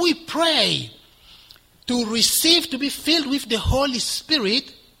 So when we pray to receive, to be filled with the Holy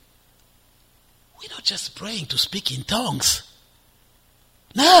Spirit, we're not just praying to speak in tongues.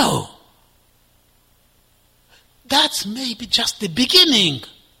 No. That's maybe just the beginning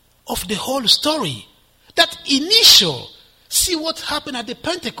of the whole story. That initial, see what happened at the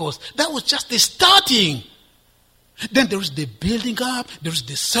Pentecost, that was just the starting. Then there is the building up, there is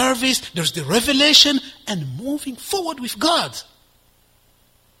the service, there is the revelation, and moving forward with God.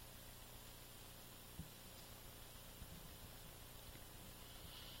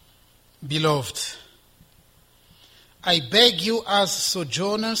 Beloved, I beg you as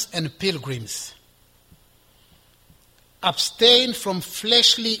sojourners and pilgrims, abstain from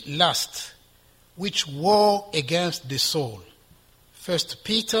fleshly lust, which war against the soul. 1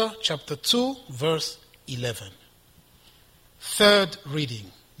 Peter chapter 2, verse 11. Third reading,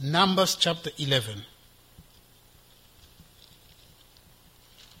 Numbers chapter 11.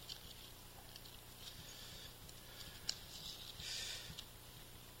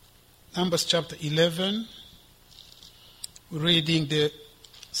 Numbers chapter 11, reading the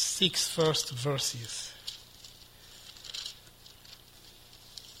 6 first verses.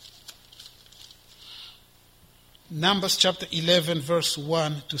 Numbers chapter 11, verse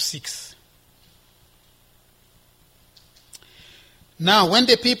 1 to 6. Now, when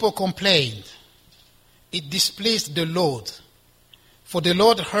the people complained, it displeased the Lord, for the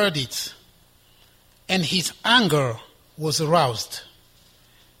Lord heard it, and his anger was aroused.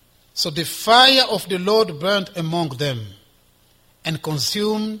 So the fire of the Lord burned among them, and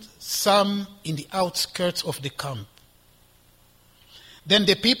consumed some in the outskirts of the camp. Then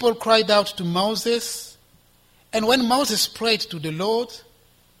the people cried out to Moses, and when Moses prayed to the Lord,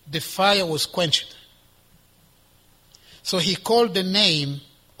 the fire was quenched. So he called the name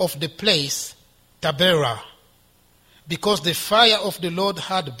of the place Taberah, because the fire of the Lord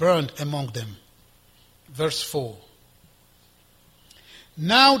had burned among them. Verse 4.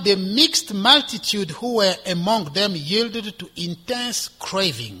 Now the mixed multitude who were among them yielded to intense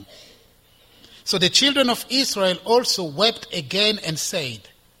craving. So the children of Israel also wept again and said,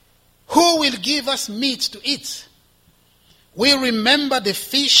 Who will give us meat to eat? We remember the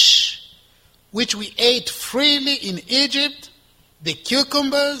fish which we ate freely in Egypt, the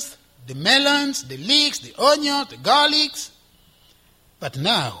cucumbers, the melons, the leeks, the onions, the garlics. But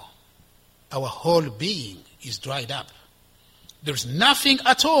now our whole being is dried up. There is nothing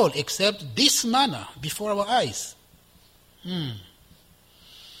at all except this manna before our eyes.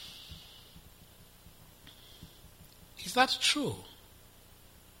 Is that true?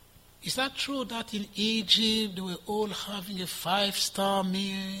 Is that true that in Egypt they were all having a 5-star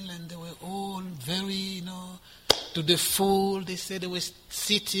meal and they were all very, to the full? They said they were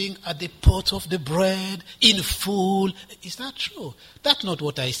sitting at the pot of the bread in full. Is that true? That's not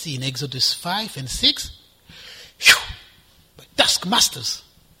what I see in Exodus 5 and 6. Whew. Taskmasters,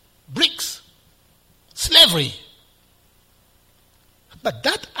 bricks, slavery. But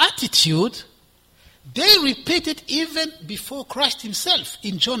that attitude, they repeated even before Christ himself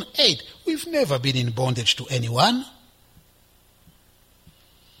in John 8. We've never been in bondage to anyone.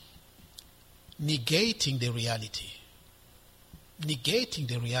 Negating the reality. Negating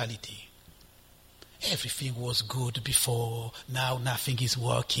the reality. Everything was good before, now nothing is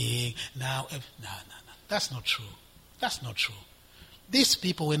working. No. That's not true. That's not true. These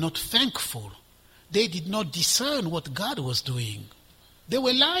people were not thankful. They did not discern what God was doing. They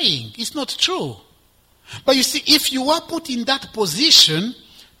were lying. It's not true. But you see, if you are put in that position,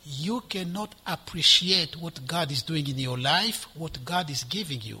 you cannot appreciate what God is doing in your life, what God is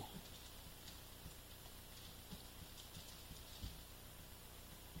giving you.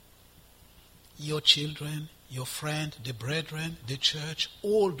 Your children, your friend, the brethren, the church,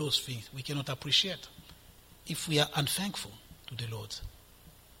 all those things we cannot appreciate if we are unthankful to the Lord.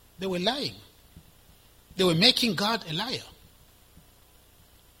 They were lying. They were making God a liar.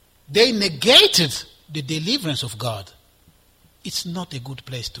 They negated the deliverance of God. It's not a good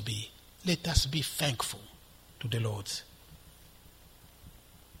place to be. Let us be thankful to the Lord.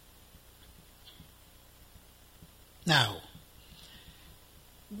 Now,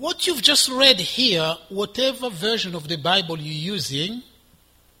 what you've just read here, whatever version of the Bible you're using,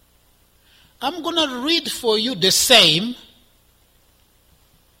 I'm going to read for you the same,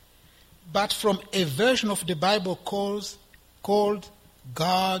 but from a version of the Bible called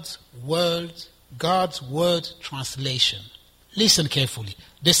God's Word Translation. Listen carefully.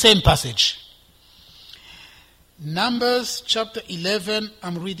 The same passage. Numbers chapter 11,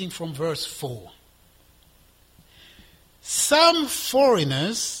 I'm reading from verse 4. Some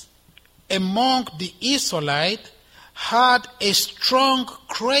foreigners among the Israelites had a strong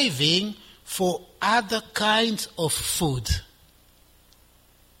craving for other kinds of food.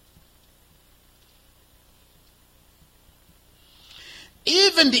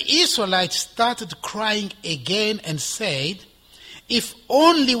 Even the Israelites started crying again and said, "If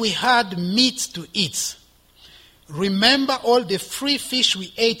only we had meat to eat. Remember all the free fish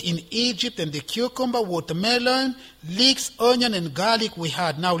we ate in Egypt and the cucumber, watermelon, leeks, onion, and garlic we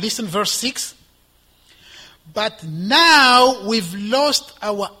had." Now listen, verse 6. "But now we've lost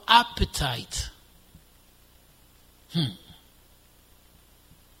our appetite."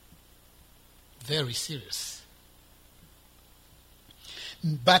 Very serious.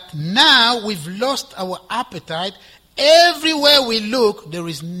 "But now we've lost our appetite. Everywhere we look, there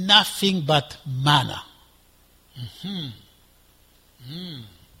is nothing but manna."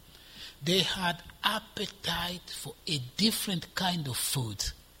 They had appetite for a different kind of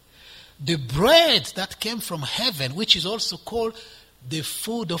food. The bread that came from heaven, which is also called the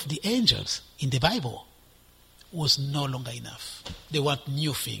food of the angels in the Bible, was no longer enough. They want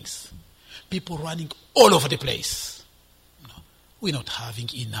new things. People running all over the place. No, we're not having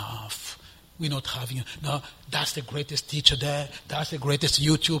enough. We're not having, no, that's the greatest teacher there. That's the greatest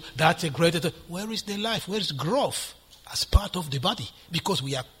YouTube. That's the greatest. Where is the life? Where is growth as part of the body? Because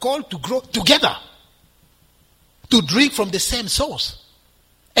we are called to grow together. To drink from the same source.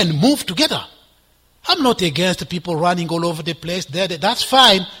 And move together. I'm not against people running all over the place. That's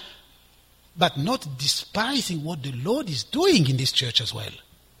fine. But not despising what the Lord is doing in this church as well.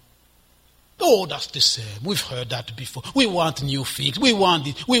 Oh, that's the same. We've heard that before. We want new things. We want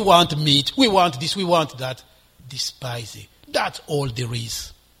it. We want meat. We want this. We want that. Despising. That's all there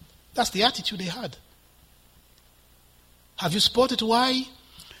is. That's the attitude they had. Have you spotted why?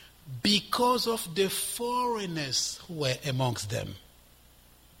 Because of the foreigners who were amongst them.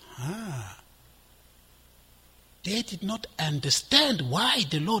 They did not understand why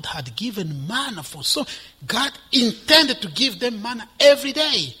the Lord had given manna for so. God intended to give them manna every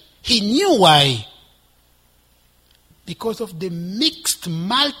day. He knew why. Because of the mixed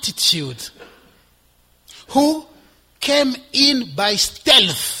multitude who came in by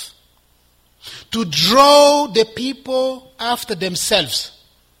stealth to draw the people after themselves.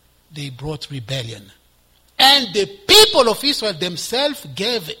 They brought rebellion. And the people of Israel themselves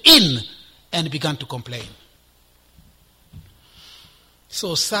gave in and began to complain.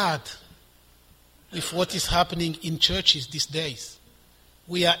 So sad with what is happening in churches these days.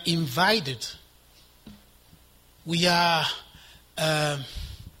 We are invited. We are,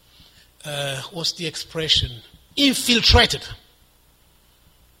 what's the expression? Infiltrated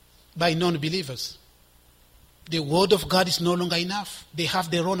by non-believers. The word of God is no longer enough. They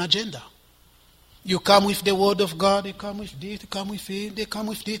have their own agenda. You come with the word of God, they come with this, they come with it, they come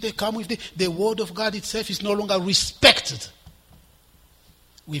with this, they come with this. The word of God itself is no longer respected.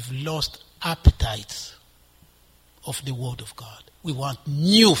 We've lost appetite of the word of God. We want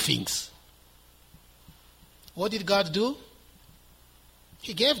new things. What did God do?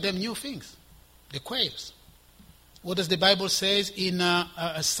 He gave them new things. The quails. What does the Bible say in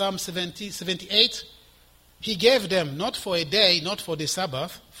Psalm 78? He gave them not for a day, not for the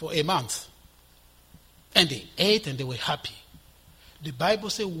Sabbath, for a month. And they ate and they were happy. The Bible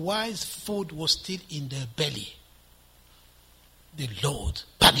says whilst food was still in their belly, the Lord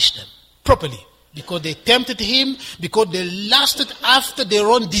punished them properly. Because they tempted him, because they lusted after their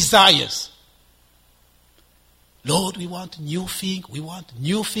own desires. Lord, we want new thing, we want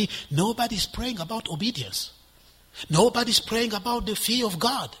new thing. Nobody's praying about obedience. Nobody's praying about the fear of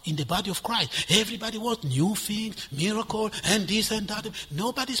God in the body of Christ. Everybody wants new things, miracle, and this and that.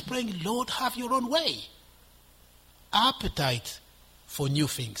 Nobody's praying, Lord, have your own way. Appetite for new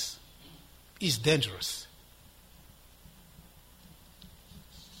things is dangerous.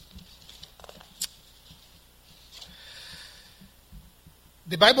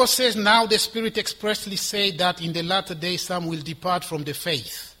 The Bible says, now the Spirit expressly said that in the latter days some will depart from the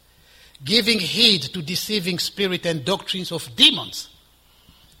faith, giving heed to deceiving spirit and doctrines of demons.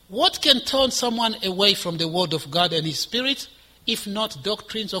 What can turn someone away from the word of God and his spirit, if not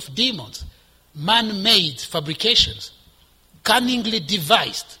doctrines of demons, man-made fabrications, cunningly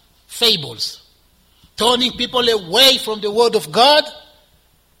devised fables, turning people away from the word of God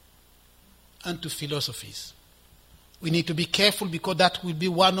and to philosophies. We need to be careful because that will be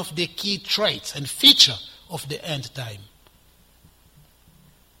one of the key traits and feature of the end time.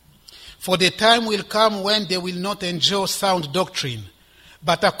 For the time will come when they will not enjoy sound doctrine,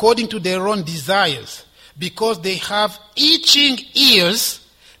 but according to their own desires, because they have itching ears,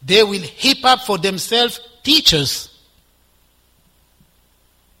 they will heap up for themselves teachers.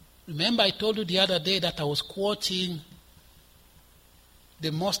 Remember, I told you the other day that I was quoting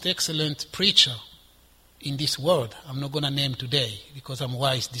the most excellent preacher in this world. I'm not going to name today because I'm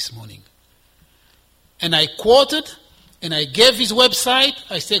wise this morning. And I quoted and I gave his website.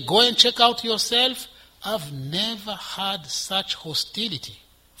 I said, go and check out yourself. I've never had such hostility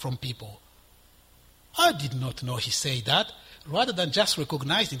from people. I did not know he said that, rather than just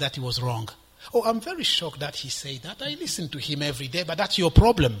recognizing that he was wrong. Oh, I'm very shocked that he said that. I listen to him every day, but that's your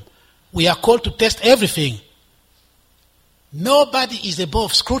problem. We are called to test everything. Nobody is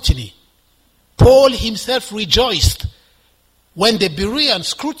above scrutiny. Paul himself rejoiced when the Bereans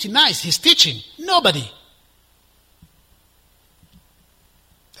scrutinized his teaching. Nobody.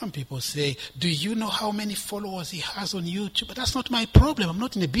 Some people say, do you know how many followers he has on YouTube? But that's not my problem. I'm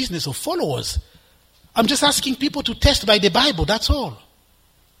not in the business of followers. I'm just asking people to test by the Bible, that's all.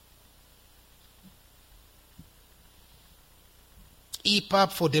 Heap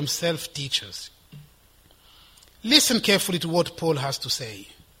up for themselves teachers. Listen carefully to what Paul has to say.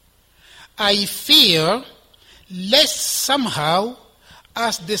 I fear lest somehow,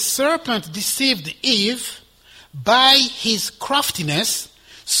 as the serpent deceived Eve by his craftiness,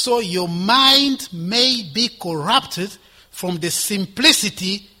 so your mind may be corrupted from the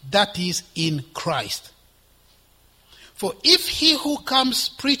simplicity that is in Christ. For if he who comes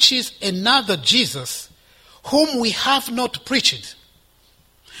preaches another Jesus, whom we have not preached,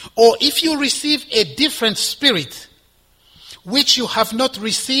 or if you receive a different spirit, which you have not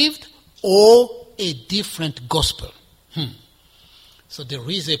received, or a different gospel. So there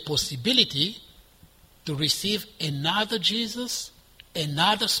is a possibility to receive another Jesus,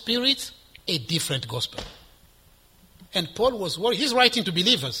 another spirit, a different gospel. And Paul was worried. He's writing to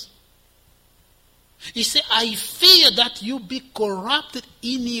believers. He said, I fear that you be corrupted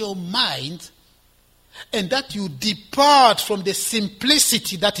in your mind and that you depart from the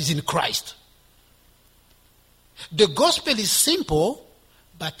simplicity that is in Christ. The gospel is simple,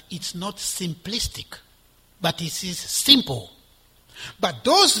 but it's not simplistic. But it is simple. But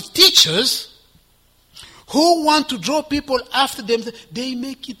those teachers who want to draw people after them, they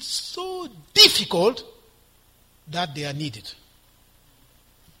make it so difficult that they are needed.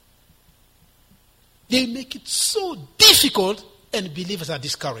 They make it so difficult and believers are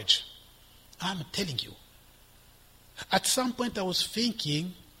discouraged. I'm telling you. At some point I was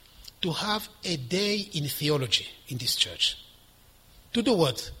thinking to have a day in theology in this church. To do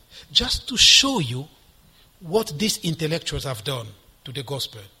what? Just to show you what these intellectuals have done to the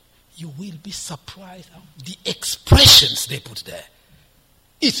gospel. You will be surprised at the expressions they put there.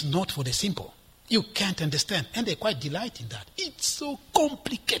 It's not for the simple. You can't understand. And they quite delight in that. It's so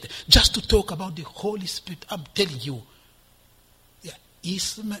complicated. Just to talk about the Holy Spirit, I'm telling you. Yeah,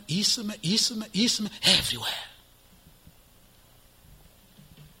 ism, everywhere.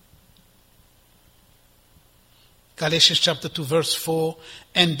 Galatians chapter 2 verse 4.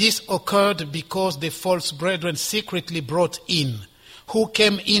 And this occurred because the false brethren secretly brought in, who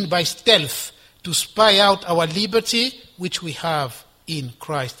came in by stealth to spy out our liberty, which we have in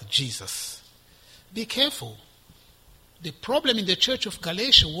Christ Jesus. Be careful. The problem in the church of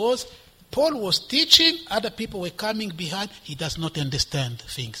Galatia was Paul was teaching, other people were coming behind. He does not understand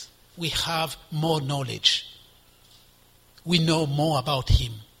things. We have more knowledge. We know more about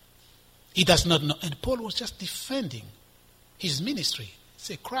him. He does not know. And Paul was just defending his ministry. He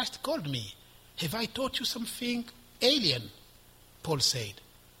said, Christ called me. Have I taught you something alien? Paul said.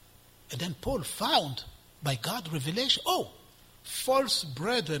 And then Paul found by God's revelation, false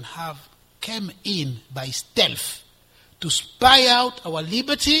brethren have come in by stealth to spy out our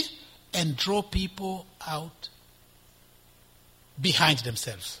liberty and draw people out behind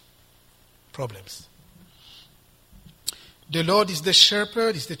themselves. Problems. The Lord is the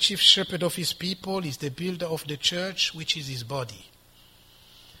shepherd, is the chief shepherd of his people, is the builder of the church, which is his body.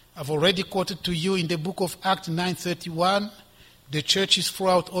 I've already quoted to you in the book of Acts 9:31, the churches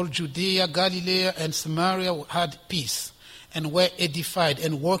throughout all Judea, Galilee, and Samaria had peace and were edified,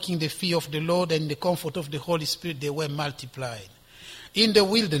 and walking the fear of the Lord and the comfort of the Holy Spirit, they were multiplied. In the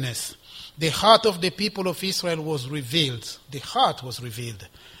wilderness, the heart of the people of Israel was revealed. The heart was revealed.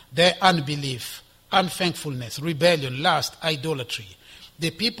 Their unbelief, unthankfulness, rebellion, lust, idolatry.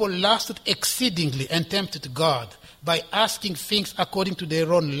 The people lusted exceedingly and tempted God, by asking things according to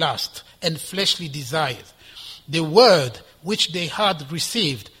their own lust and fleshly desires. The word which they had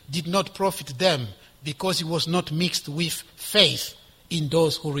received did not profit them, because it was not mixed with faith in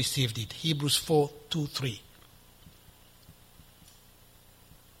those who received it. Hebrews 4:2-3.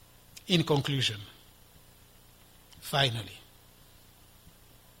 In conclusion, finally,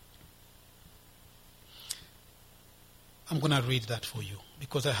 I'm going to read that for you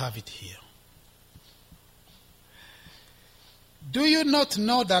because I have it here. Do you not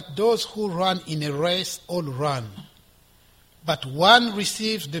know that those who run in a race all run, but one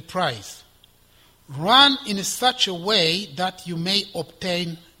receives the prize? Run in such a way that you may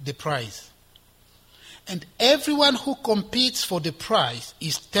obtain the prize. And everyone who competes for the prize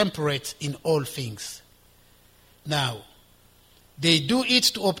is temperate in all things. Now, they do it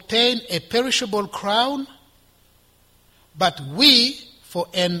to obtain a perishable crown, but we for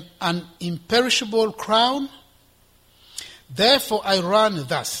an imperishable crown. Therefore I run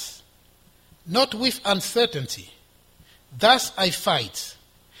thus, not with uncertainty. Thus I fight,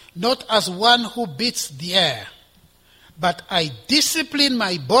 not as one who beats the air, but I discipline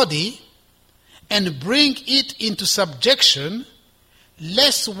my body and bring it into subjection,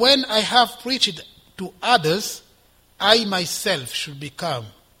 lest when I have preached to others, I myself should become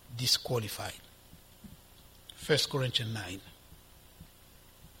disqualified. 1 Corinthians 9.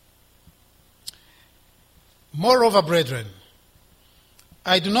 Moreover, brethren,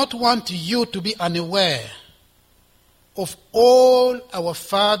 I do not want you to be unaware of all our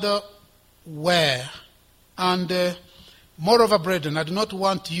Father were. And moreover, brethren, I do not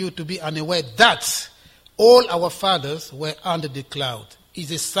want you to be unaware that all our fathers were under the cloud.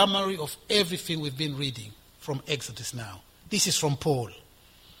 It's a summary of everything we've been reading from Exodus now. This is from Paul.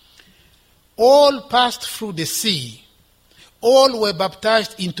 All passed through the sea. All were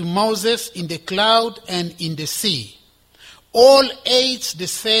baptized into Moses in the cloud and in the sea. All ate the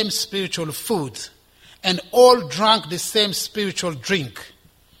same spiritual food, and all drank the same spiritual drink.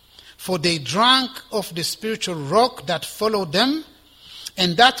 For they drank of the spiritual rock that followed them,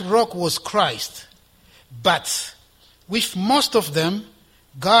 and that rock was Christ. But with most of them,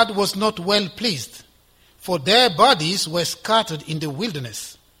 God was not well pleased, for their bodies were scattered in the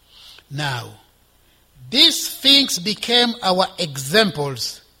wilderness. Now, these things became our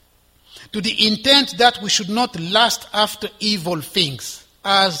examples, to the intent that we should not lust after evil things,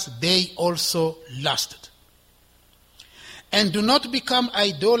 as they also lusted. And do not become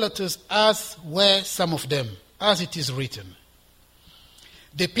idolaters, as were some of them, as it is written.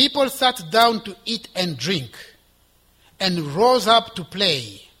 The people sat down to eat and drink, and rose up to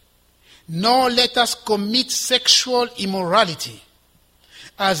play. Nor let us commit sexual immorality,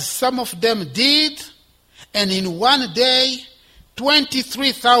 as some of them did, and in one day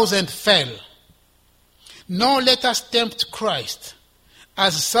 23,000 fell. Nor let us tempt Christ,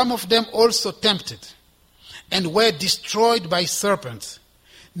 as some of them also tempted, and were destroyed by serpents.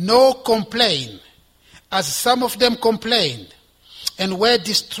 Nor complain, as some of them complained, and were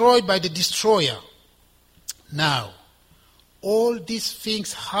destroyed by the destroyer. Now, all these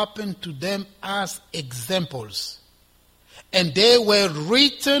things happened to them as examples, and they were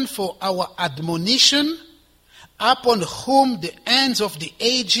written for our admonition, upon whom the ends of the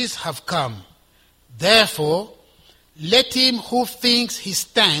ages have come. Therefore, let him who thinks he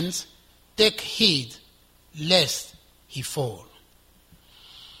stands take heed, lest he fall.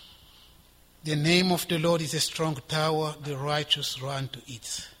 The name of the Lord is a strong tower, the righteous run to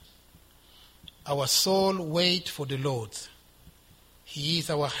it. Our soul wait for the Lord. He is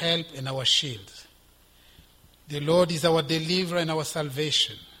our help and our shield. The Lord is our deliverer and our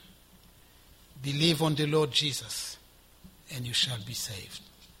salvation. Believe on the Lord Jesus, and you shall be saved.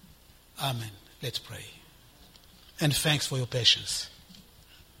 Amen. Let's pray. And thanks for your patience.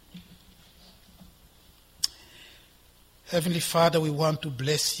 Heavenly Father, we want to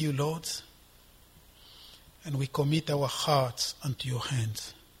bless you, Lord, and we commit our hearts unto your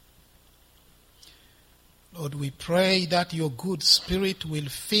hands. Lord, we pray that your good spirit will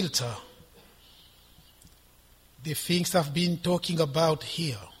filter the things I've been talking about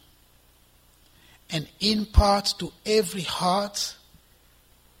here, and impart to every heart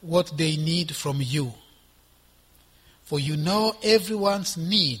what they need from you. For you know everyone's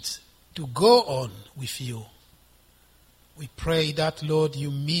needs to go on with you. We pray that, Lord,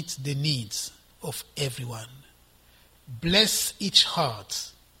 you meet the needs of everyone. Bless each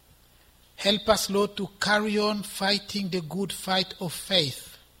heart. Help us, Lord, to carry on fighting the good fight of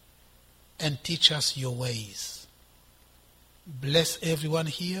faith, and teach us your ways. Bless everyone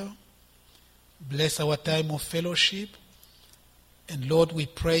here. Bless our time of fellowship. And Lord, we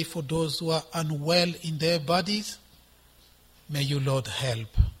pray for those who are unwell in their bodies. May you, Lord, help.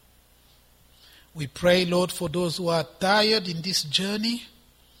 We pray, Lord, for those who are tired in this journey.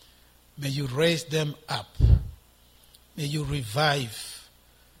 May you raise them up. May you revive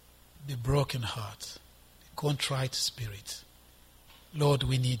the broken heart, the contrite spirit. Lord,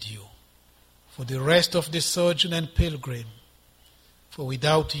 we need you. For the rest of the sojourn and pilgrim, for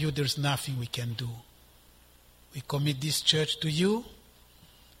without you there is nothing we can do. We commit this church to you.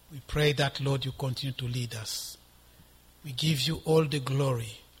 We pray that, Lord, you continue to lead us. We give you all the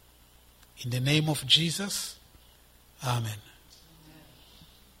glory. In the name of Jesus, amen.